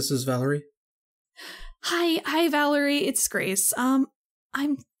 this is Valerie. Hi, Valerie. It's Grace. I'm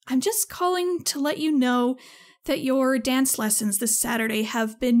just calling to let you know that your dance lessons this Saturday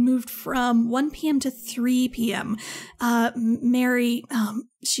have been moved from 1 p.m. to 3 p.m. Mary,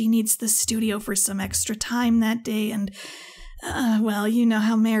 she needs the studio for some extra time that day, and, well, you know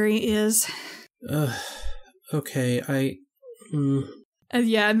how Mary is. Okay,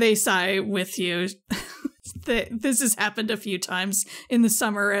 yeah, and they sigh with you. This has happened a few times in the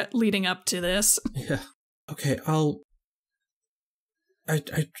summer leading up to this. Yeah. Okay,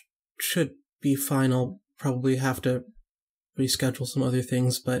 I should be fine. I'll probably have to reschedule some other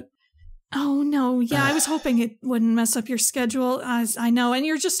things, but... Oh, no. Yeah, I was hoping it wouldn't mess up your schedule. I know, and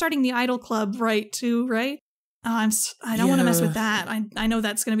you're just starting the Idol Club, right, too, right? I don't want to mess with that. I know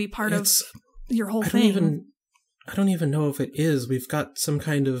that's going to be part of your whole thing. I don't even know if it is. We've got some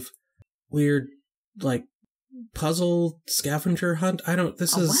kind of weird, like, puzzle scavenger hunt. I don't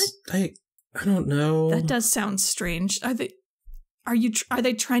know. That does sound strange. Are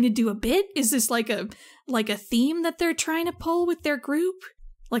they trying to do a bit? Is this like a theme that they're trying to pull with their group?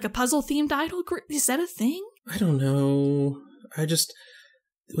 Like a puzzle themed idol group? Is that a thing? I don't know.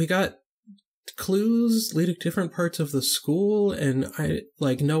 We got clues leading to different parts of the school, and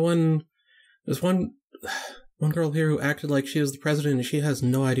there's one girl here who acted like she was the president and she has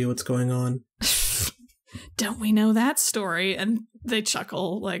no idea what's going on. Don't we know that story? And they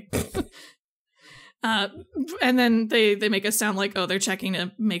chuckle like and then they make us sound like, oh, they're checking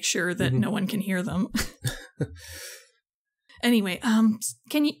to make sure that no one can hear them. Anyway,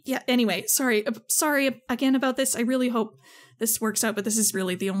 sorry again about this. I really hope this works out, but this is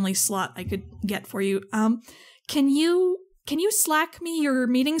really the only slot I could get for you. Can you Slack me your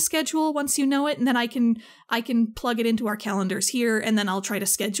meeting schedule once you know it, and then I can plug it into our calendars here, and then I'll try to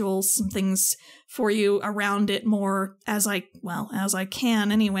schedule some things for you around it more as I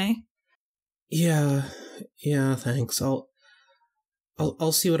can anyway. Yeah, thanks.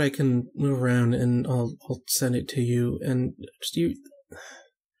 I'll see what I can move around, and I'll send it to you. And just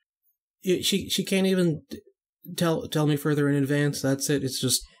she can't even tell me further in advance. That's it. It's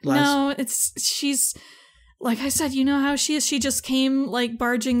just she's like I said. You know how she is. She just came like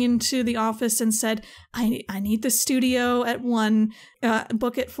barging into the office and said, "I need the studio at 1.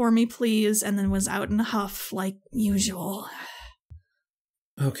 Book it for me, please," and then was out in a huff like usual.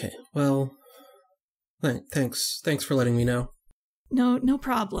 Okay. Well. Thanks for letting me know. No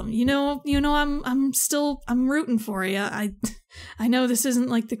problem. You know, I'm rooting for you. I know this isn't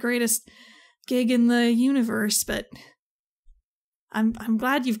like the greatest gig in the universe, but I'm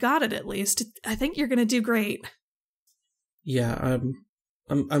glad you've got it at least. I think you're gonna do great. Yeah,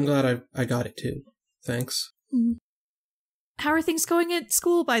 I'm glad I got it too. Thanks. How are things going at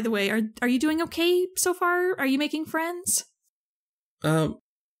school, by the way? Are you doing okay so far? Are you making friends? I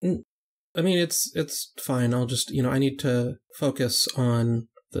mean, it's fine. I'll just, I need to focus on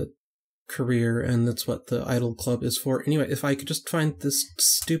the career, and that's what the Idol Club is for. Anyway, if I could just find this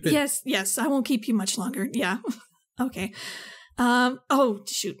stupid... Yes, I won't keep you much longer. Yeah. Okay. Oh,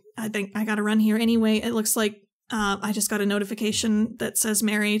 shoot. I think I gotta run here anyway. It looks like I just got a notification that says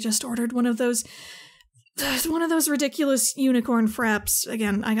Mary just ordered one of those ridiculous unicorn fraps.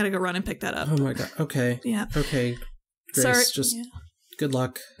 Again, I gotta go run and pick that up. Oh my god. Okay. Yeah. Okay. Grace, good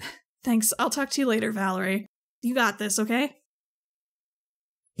luck. Thanks. I'll talk to you later, Valerie. You got this, okay?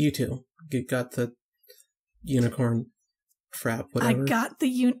 You too. You got the unicorn frap, whatever.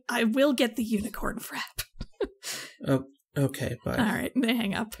 I will get the unicorn frap. Oh, okay, bye. All right, they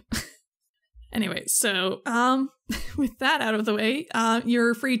hang up. Anyway, so, with that out of the way,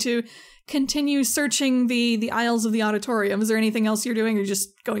 you're free to continue searching the aisles of the auditorium. Is there anything else you're doing, or are you just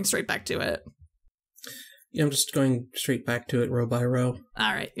going straight back to it? Yeah, I'm just going straight back to it row by row.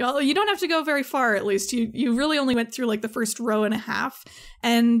 All right. Well, you don't have to go very far, at least. You really only went through like the first row and a half.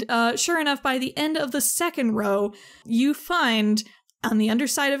 And sure enough, by the end of the second row, you find on the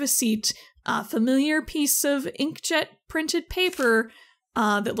underside of a seat a familiar piece of inkjet printed paper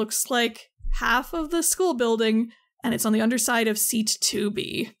that looks like half of the school building, and it's on the underside of seat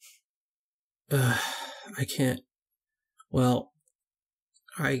 2B. I can't... Well,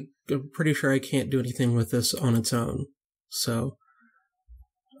 I'm pretty sure I can't do anything with this on its own. So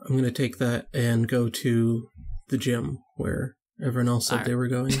I'm going to take that and go to the gym where everyone else said they were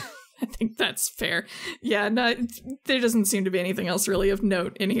going. I think that's fair. Yeah, no, there doesn't seem to be anything else really of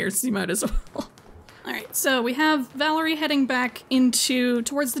note in here, so you might as well. All right, so we have Valerie heading back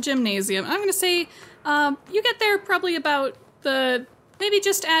towards the gymnasium. I'm going to say you get there probably about maybe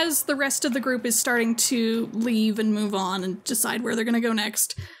just as the rest of the group is starting to leave and move on and decide where they're going to go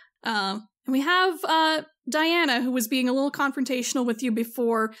next. And we have Diana, who was being a little confrontational with you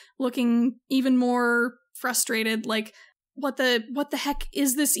before, looking even more frustrated, like, what the heck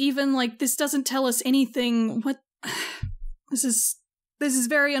is this even? Like, this doesn't tell us anything. What? This is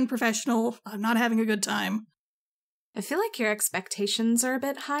very unprofessional. I'm not having a good time. I feel like your expectations are a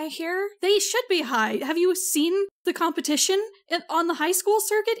bit high here. They should be high. Have you seen the competition on the high school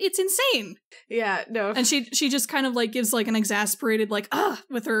circuit? It's insane. Yeah, no. And she just kind of like gives like an exasperated like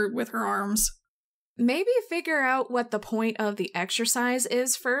with her arms. Maybe figure out what the point of the exercise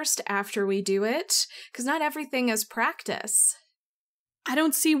is first after we do it, because not everything is practice. I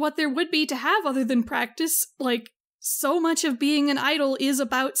don't see what there would be to have other than practice. Like, so much of being an idol is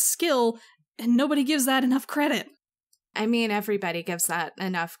about skill, and nobody gives that enough credit. I mean, everybody gives that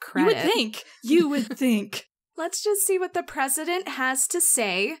enough credit. You would think. Let's just see what the president has to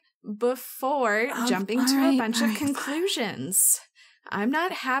say before jumping to a bunch of conclusions. I'm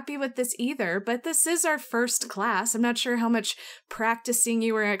not happy with this either, but this is our first class. I'm not sure how much practicing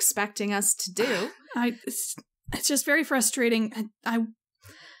you were expecting us to do. It's just very frustrating.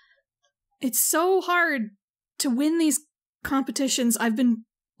 It's so hard to win these competitions. I've been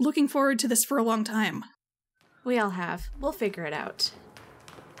looking forward to this for a long time. We all have. We'll figure it out.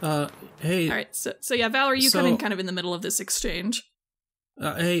 Hey. All right, so yeah, Valerie, you come in kind of in the middle of this exchange.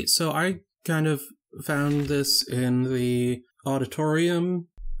 Hey, so I kind of found this in the auditorium.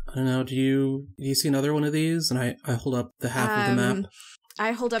 I don't know, do you see another one of these? And I hold up the half of the map.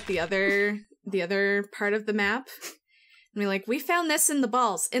 I hold up the other part of the map. And we're like, we found this in the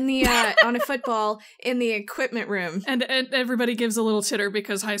balls, in the, on a football, in the equipment room. And everybody gives a little titter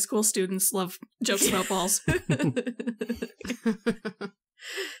because high school students love jokes about balls. That's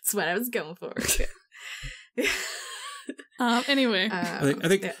what I was going for. Anyway. I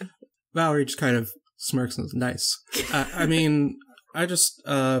think Valerie just kind of smirks and is nice. I mean, I just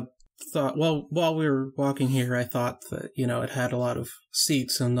thought, well, while we were walking here, I thought that, it had a lot of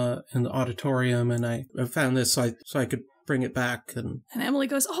seats in the auditorium, and I found this so I could bring it back. And Emily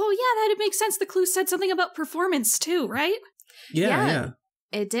goes, oh yeah, that'd make sense. The clue said something about performance too, right? Yeah.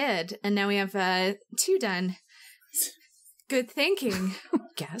 It did. And now we have 2 done. Good thinking,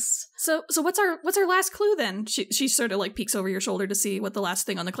 guess. So what's our last clue then? She sort of like peeks over your shoulder to see what the last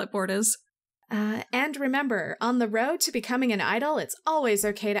thing on the clipboard is. And remember, on the road to becoming an idol, it's always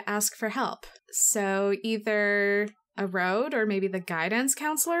okay to ask for help. So either a road or maybe the guidance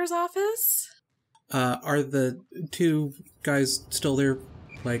counselor's office? Are the 2 guys still there,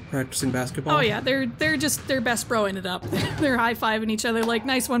 like, practicing basketball? Oh yeah, they're best broing it up. They're high-fiving each other like,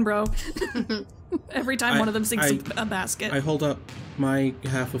 nice one, bro. Every time one of them sinks a basket. I hold up my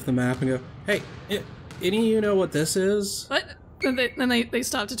half of the map and go, "Hey, any of you know what this is?" What? And then they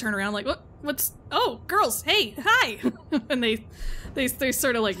stop to turn around like, what's, oh, girls, hey, hi! And they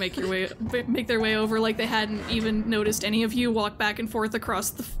sort of like make their way over like they hadn't even noticed any of you walk back and forth across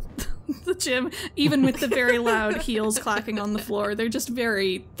the gym, even with the very loud heels clacking on the floor. They're just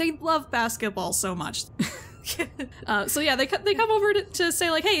they love basketball so much. So yeah, they come over to say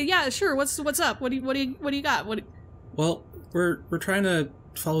like, hey, yeah, sure, what's up? What do you got? Well, we're trying to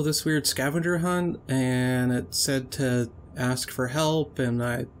follow this weird scavenger hunt, and it said to ask for help, and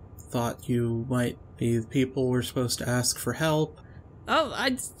I thought you might be the people we're supposed to ask for help. Oh,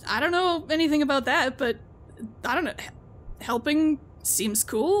 I don't know anything about that, but I don't know. Helping seems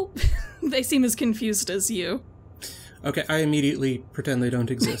cool. They seem as confused as you. Okay, I immediately pretend they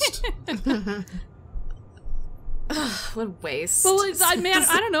don't exist. What a waste. Well,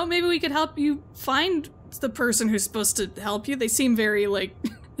 I don't know. Maybe we could help you find the person who's supposed to help you. They seem very, like...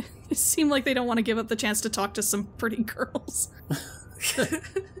 They seem like they don't want to give up the chance to talk to some pretty girls.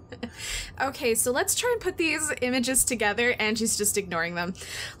 Okay, so let's try and put these images together. Angie's just ignoring them.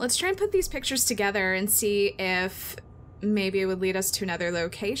 Let's try and put these pictures together and see if maybe it would lead us to another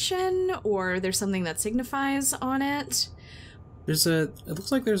location, or there's something that signifies on it. It looks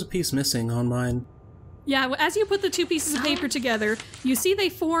like there's a piece missing on mine. Yeah, as you put the two pieces of paper together, you see they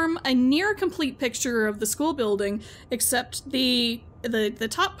form a near complete picture of the school building, except the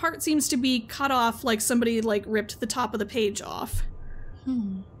top part seems to be cut off, like somebody like ripped the top of the page off.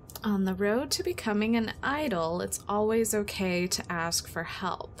 On the road to becoming an idol, it's always okay to ask for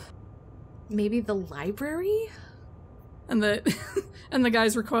help. Maybe the library? And the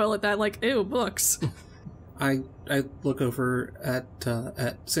guys recoil at that like, ew, books. I look over at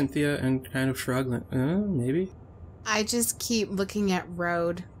Synthia and kind of shrug, like, maybe? I just keep looking at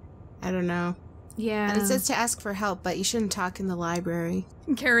road. I don't know. Yeah. And it says to ask for help, but you shouldn't talk in the library.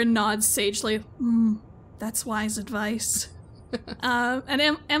 Karen nods sagely. That's wise advice.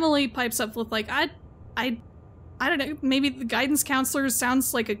 And Emily pipes up with like, I don't know, maybe the guidance counselor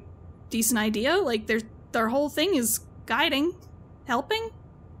sounds like a decent idea. Like their whole thing is guiding, helping,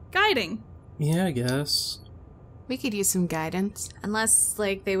 guiding. Yeah, I guess. We could use some guidance. Unless,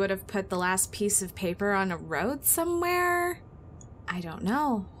 like, they would have put the last piece of paper on a road somewhere? I don't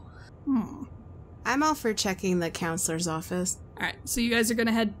know. I'm all for checking the counselor's office. Alright, so you guys are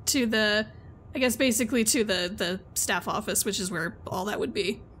gonna head to the staff office, which is where all that would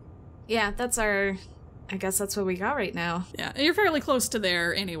be. Yeah, I guess that's what we got right now. Yeah, you're fairly close to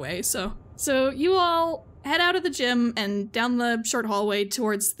there anyway, so you all head out of the gym and down the short hallway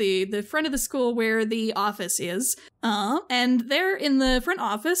towards the front of the school where the office is. And there in the front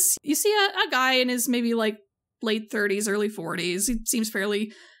office, you see a guy in his maybe like late 30s, early 40s. He seems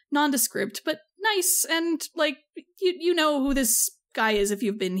fairly nondescript, but nice, and like you know who this guy is if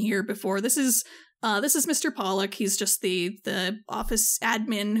you've been here before. This is Mr. Pollock. He's just the office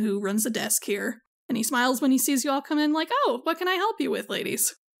admin who runs the desk here. And he smiles when he sees you all come in like, oh, what can I help you with,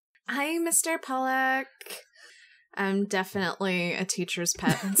 ladies? Hi, Mr. Pollock. I'm definitely a teacher's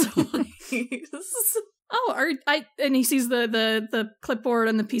pet in some ways. Oh, and he sees the clipboard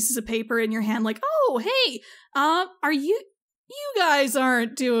and the pieces of paper in your hand like, oh, hey, are you guys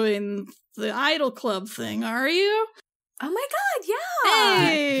aren't doing the Idol Club thing, are you? Oh my god, yeah!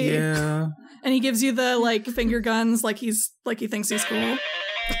 Hey! Yeah. And he gives you the, like, finger guns like he thinks he's cool.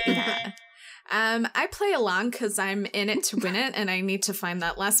 Yeah. I play along because I'm in it to win it, and I need to find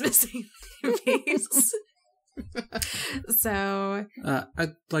that last missing piece. So...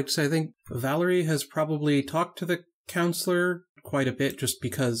 I'd like to say I think Valerie has probably talked to the counselor quite a bit, just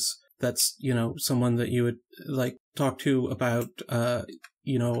because that's, someone that you would, like, talk to about,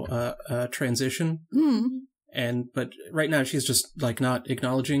 transition. But right now she's just, like, not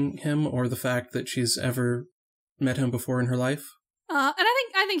acknowledging him or the fact that she's ever met him before in her life. And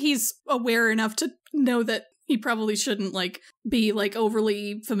I think he's aware enough to know that he probably shouldn't, like, be, like,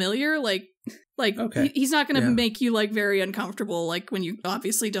 overly familiar. Like okay. He's not going to make you, like, very uncomfortable, like, when you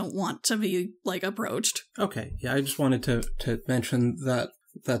obviously don't want to be, like, approached. Okay, yeah, I just wanted to mention that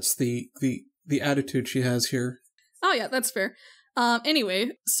that's the attitude she has here. Oh, yeah, that's fair.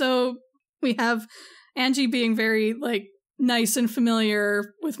 Anyway, so we have Angie being very, like, nice and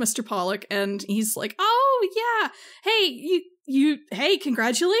familiar with Mr. Pollock, and he's like, oh, yeah, hey, hey,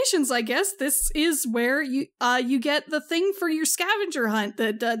 congratulations, I guess. This is where you get the thing for your scavenger hunt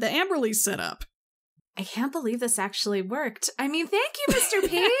that the Amberleys set up. I can't believe this actually worked. I mean, thank you, Mr.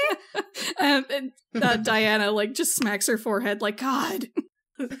 P! and Diana, like, just smacks her forehead like, God.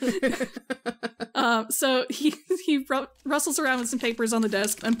 So he rustles around with some papers on the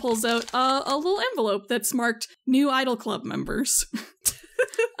desk and pulls out a little envelope that's marked New Idol Club members.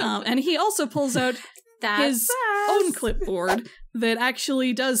 And he also pulls out his own clipboard that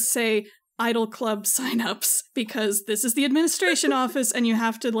actually does say Idol Club signups, because this is the administration office and you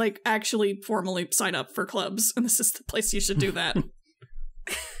have to like actually formally sign up for clubs, and this is the place you should do that.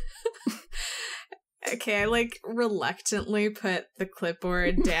 Okay, I like reluctantly put the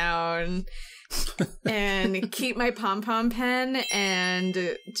clipboard down and keep my pom-pom pen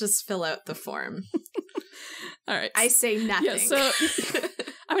and just fill out the form. All right. I say nothing. Yeah, so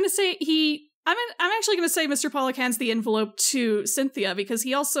I'm going to say I'm actually going to say Mr. Pollock hands the envelope to Synthia, because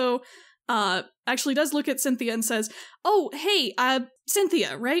he also actually does look at Synthia and says, "Oh, hey,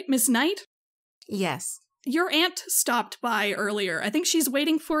 Synthia, right? Miss Knight? Yes. Your aunt stopped by earlier. I think she's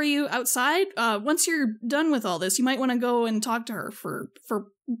waiting for you outside. Once you're done with all this, you might want to go and talk to her for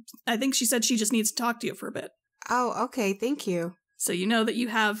I think she said she just needs to talk to you for a bit." Oh, okay. Thank you. So you know that you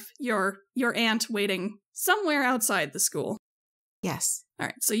have your aunt waiting somewhere outside the school. Yes. All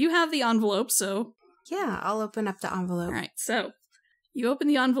right, so you have the envelope, so... Yeah, I'll open up the envelope. All right, so you open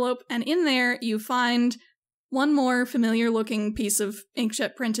the envelope, and in there you find one more familiar-looking piece of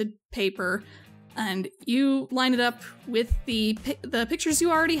inkjet printed paper, and you line it up with the pictures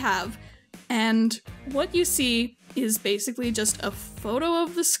you already have, and what you see is basically just a photo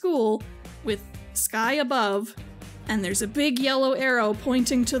of the school with sky above, and there's a big yellow arrow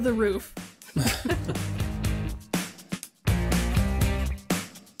pointing to the roof.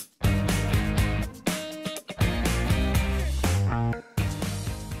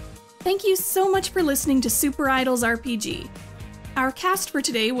 Thank you so much for listening to SuperIdols RPG. Our cast for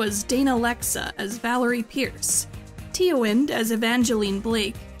today was Dana Lexa as Valerie Pearce, Teowind as Evangeline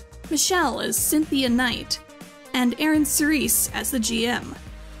Blake, Michelle as Synthia Knight, and Aaron Cerise as the GM.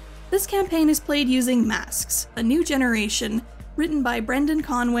 This campaign is played using Masks, a new generation, written by Brendan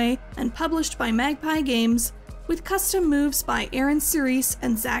Conway and published by Magpie Games, with custom moves by Aaron Cerise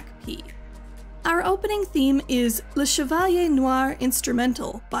and Zach P. Our opening theme is Le Chevalier Noir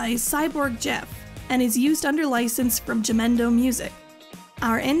Instrumental by Cyborg Jeff and is used under license from Gemendo Music.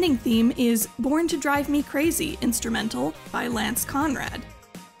 Our ending theme is Born to Drive Me Crazy Instrumental by Lance Conrad.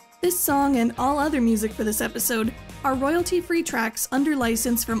 This song and all other music for this episode are royalty-free tracks under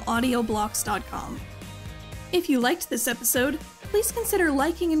license from audioblocks.com. If you liked this episode, please consider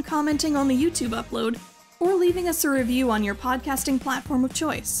liking and commenting on the YouTube upload or leaving us a review on your podcasting platform of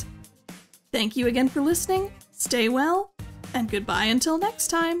choice. Thank you again for listening, stay well, and goodbye until next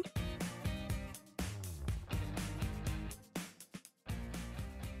time!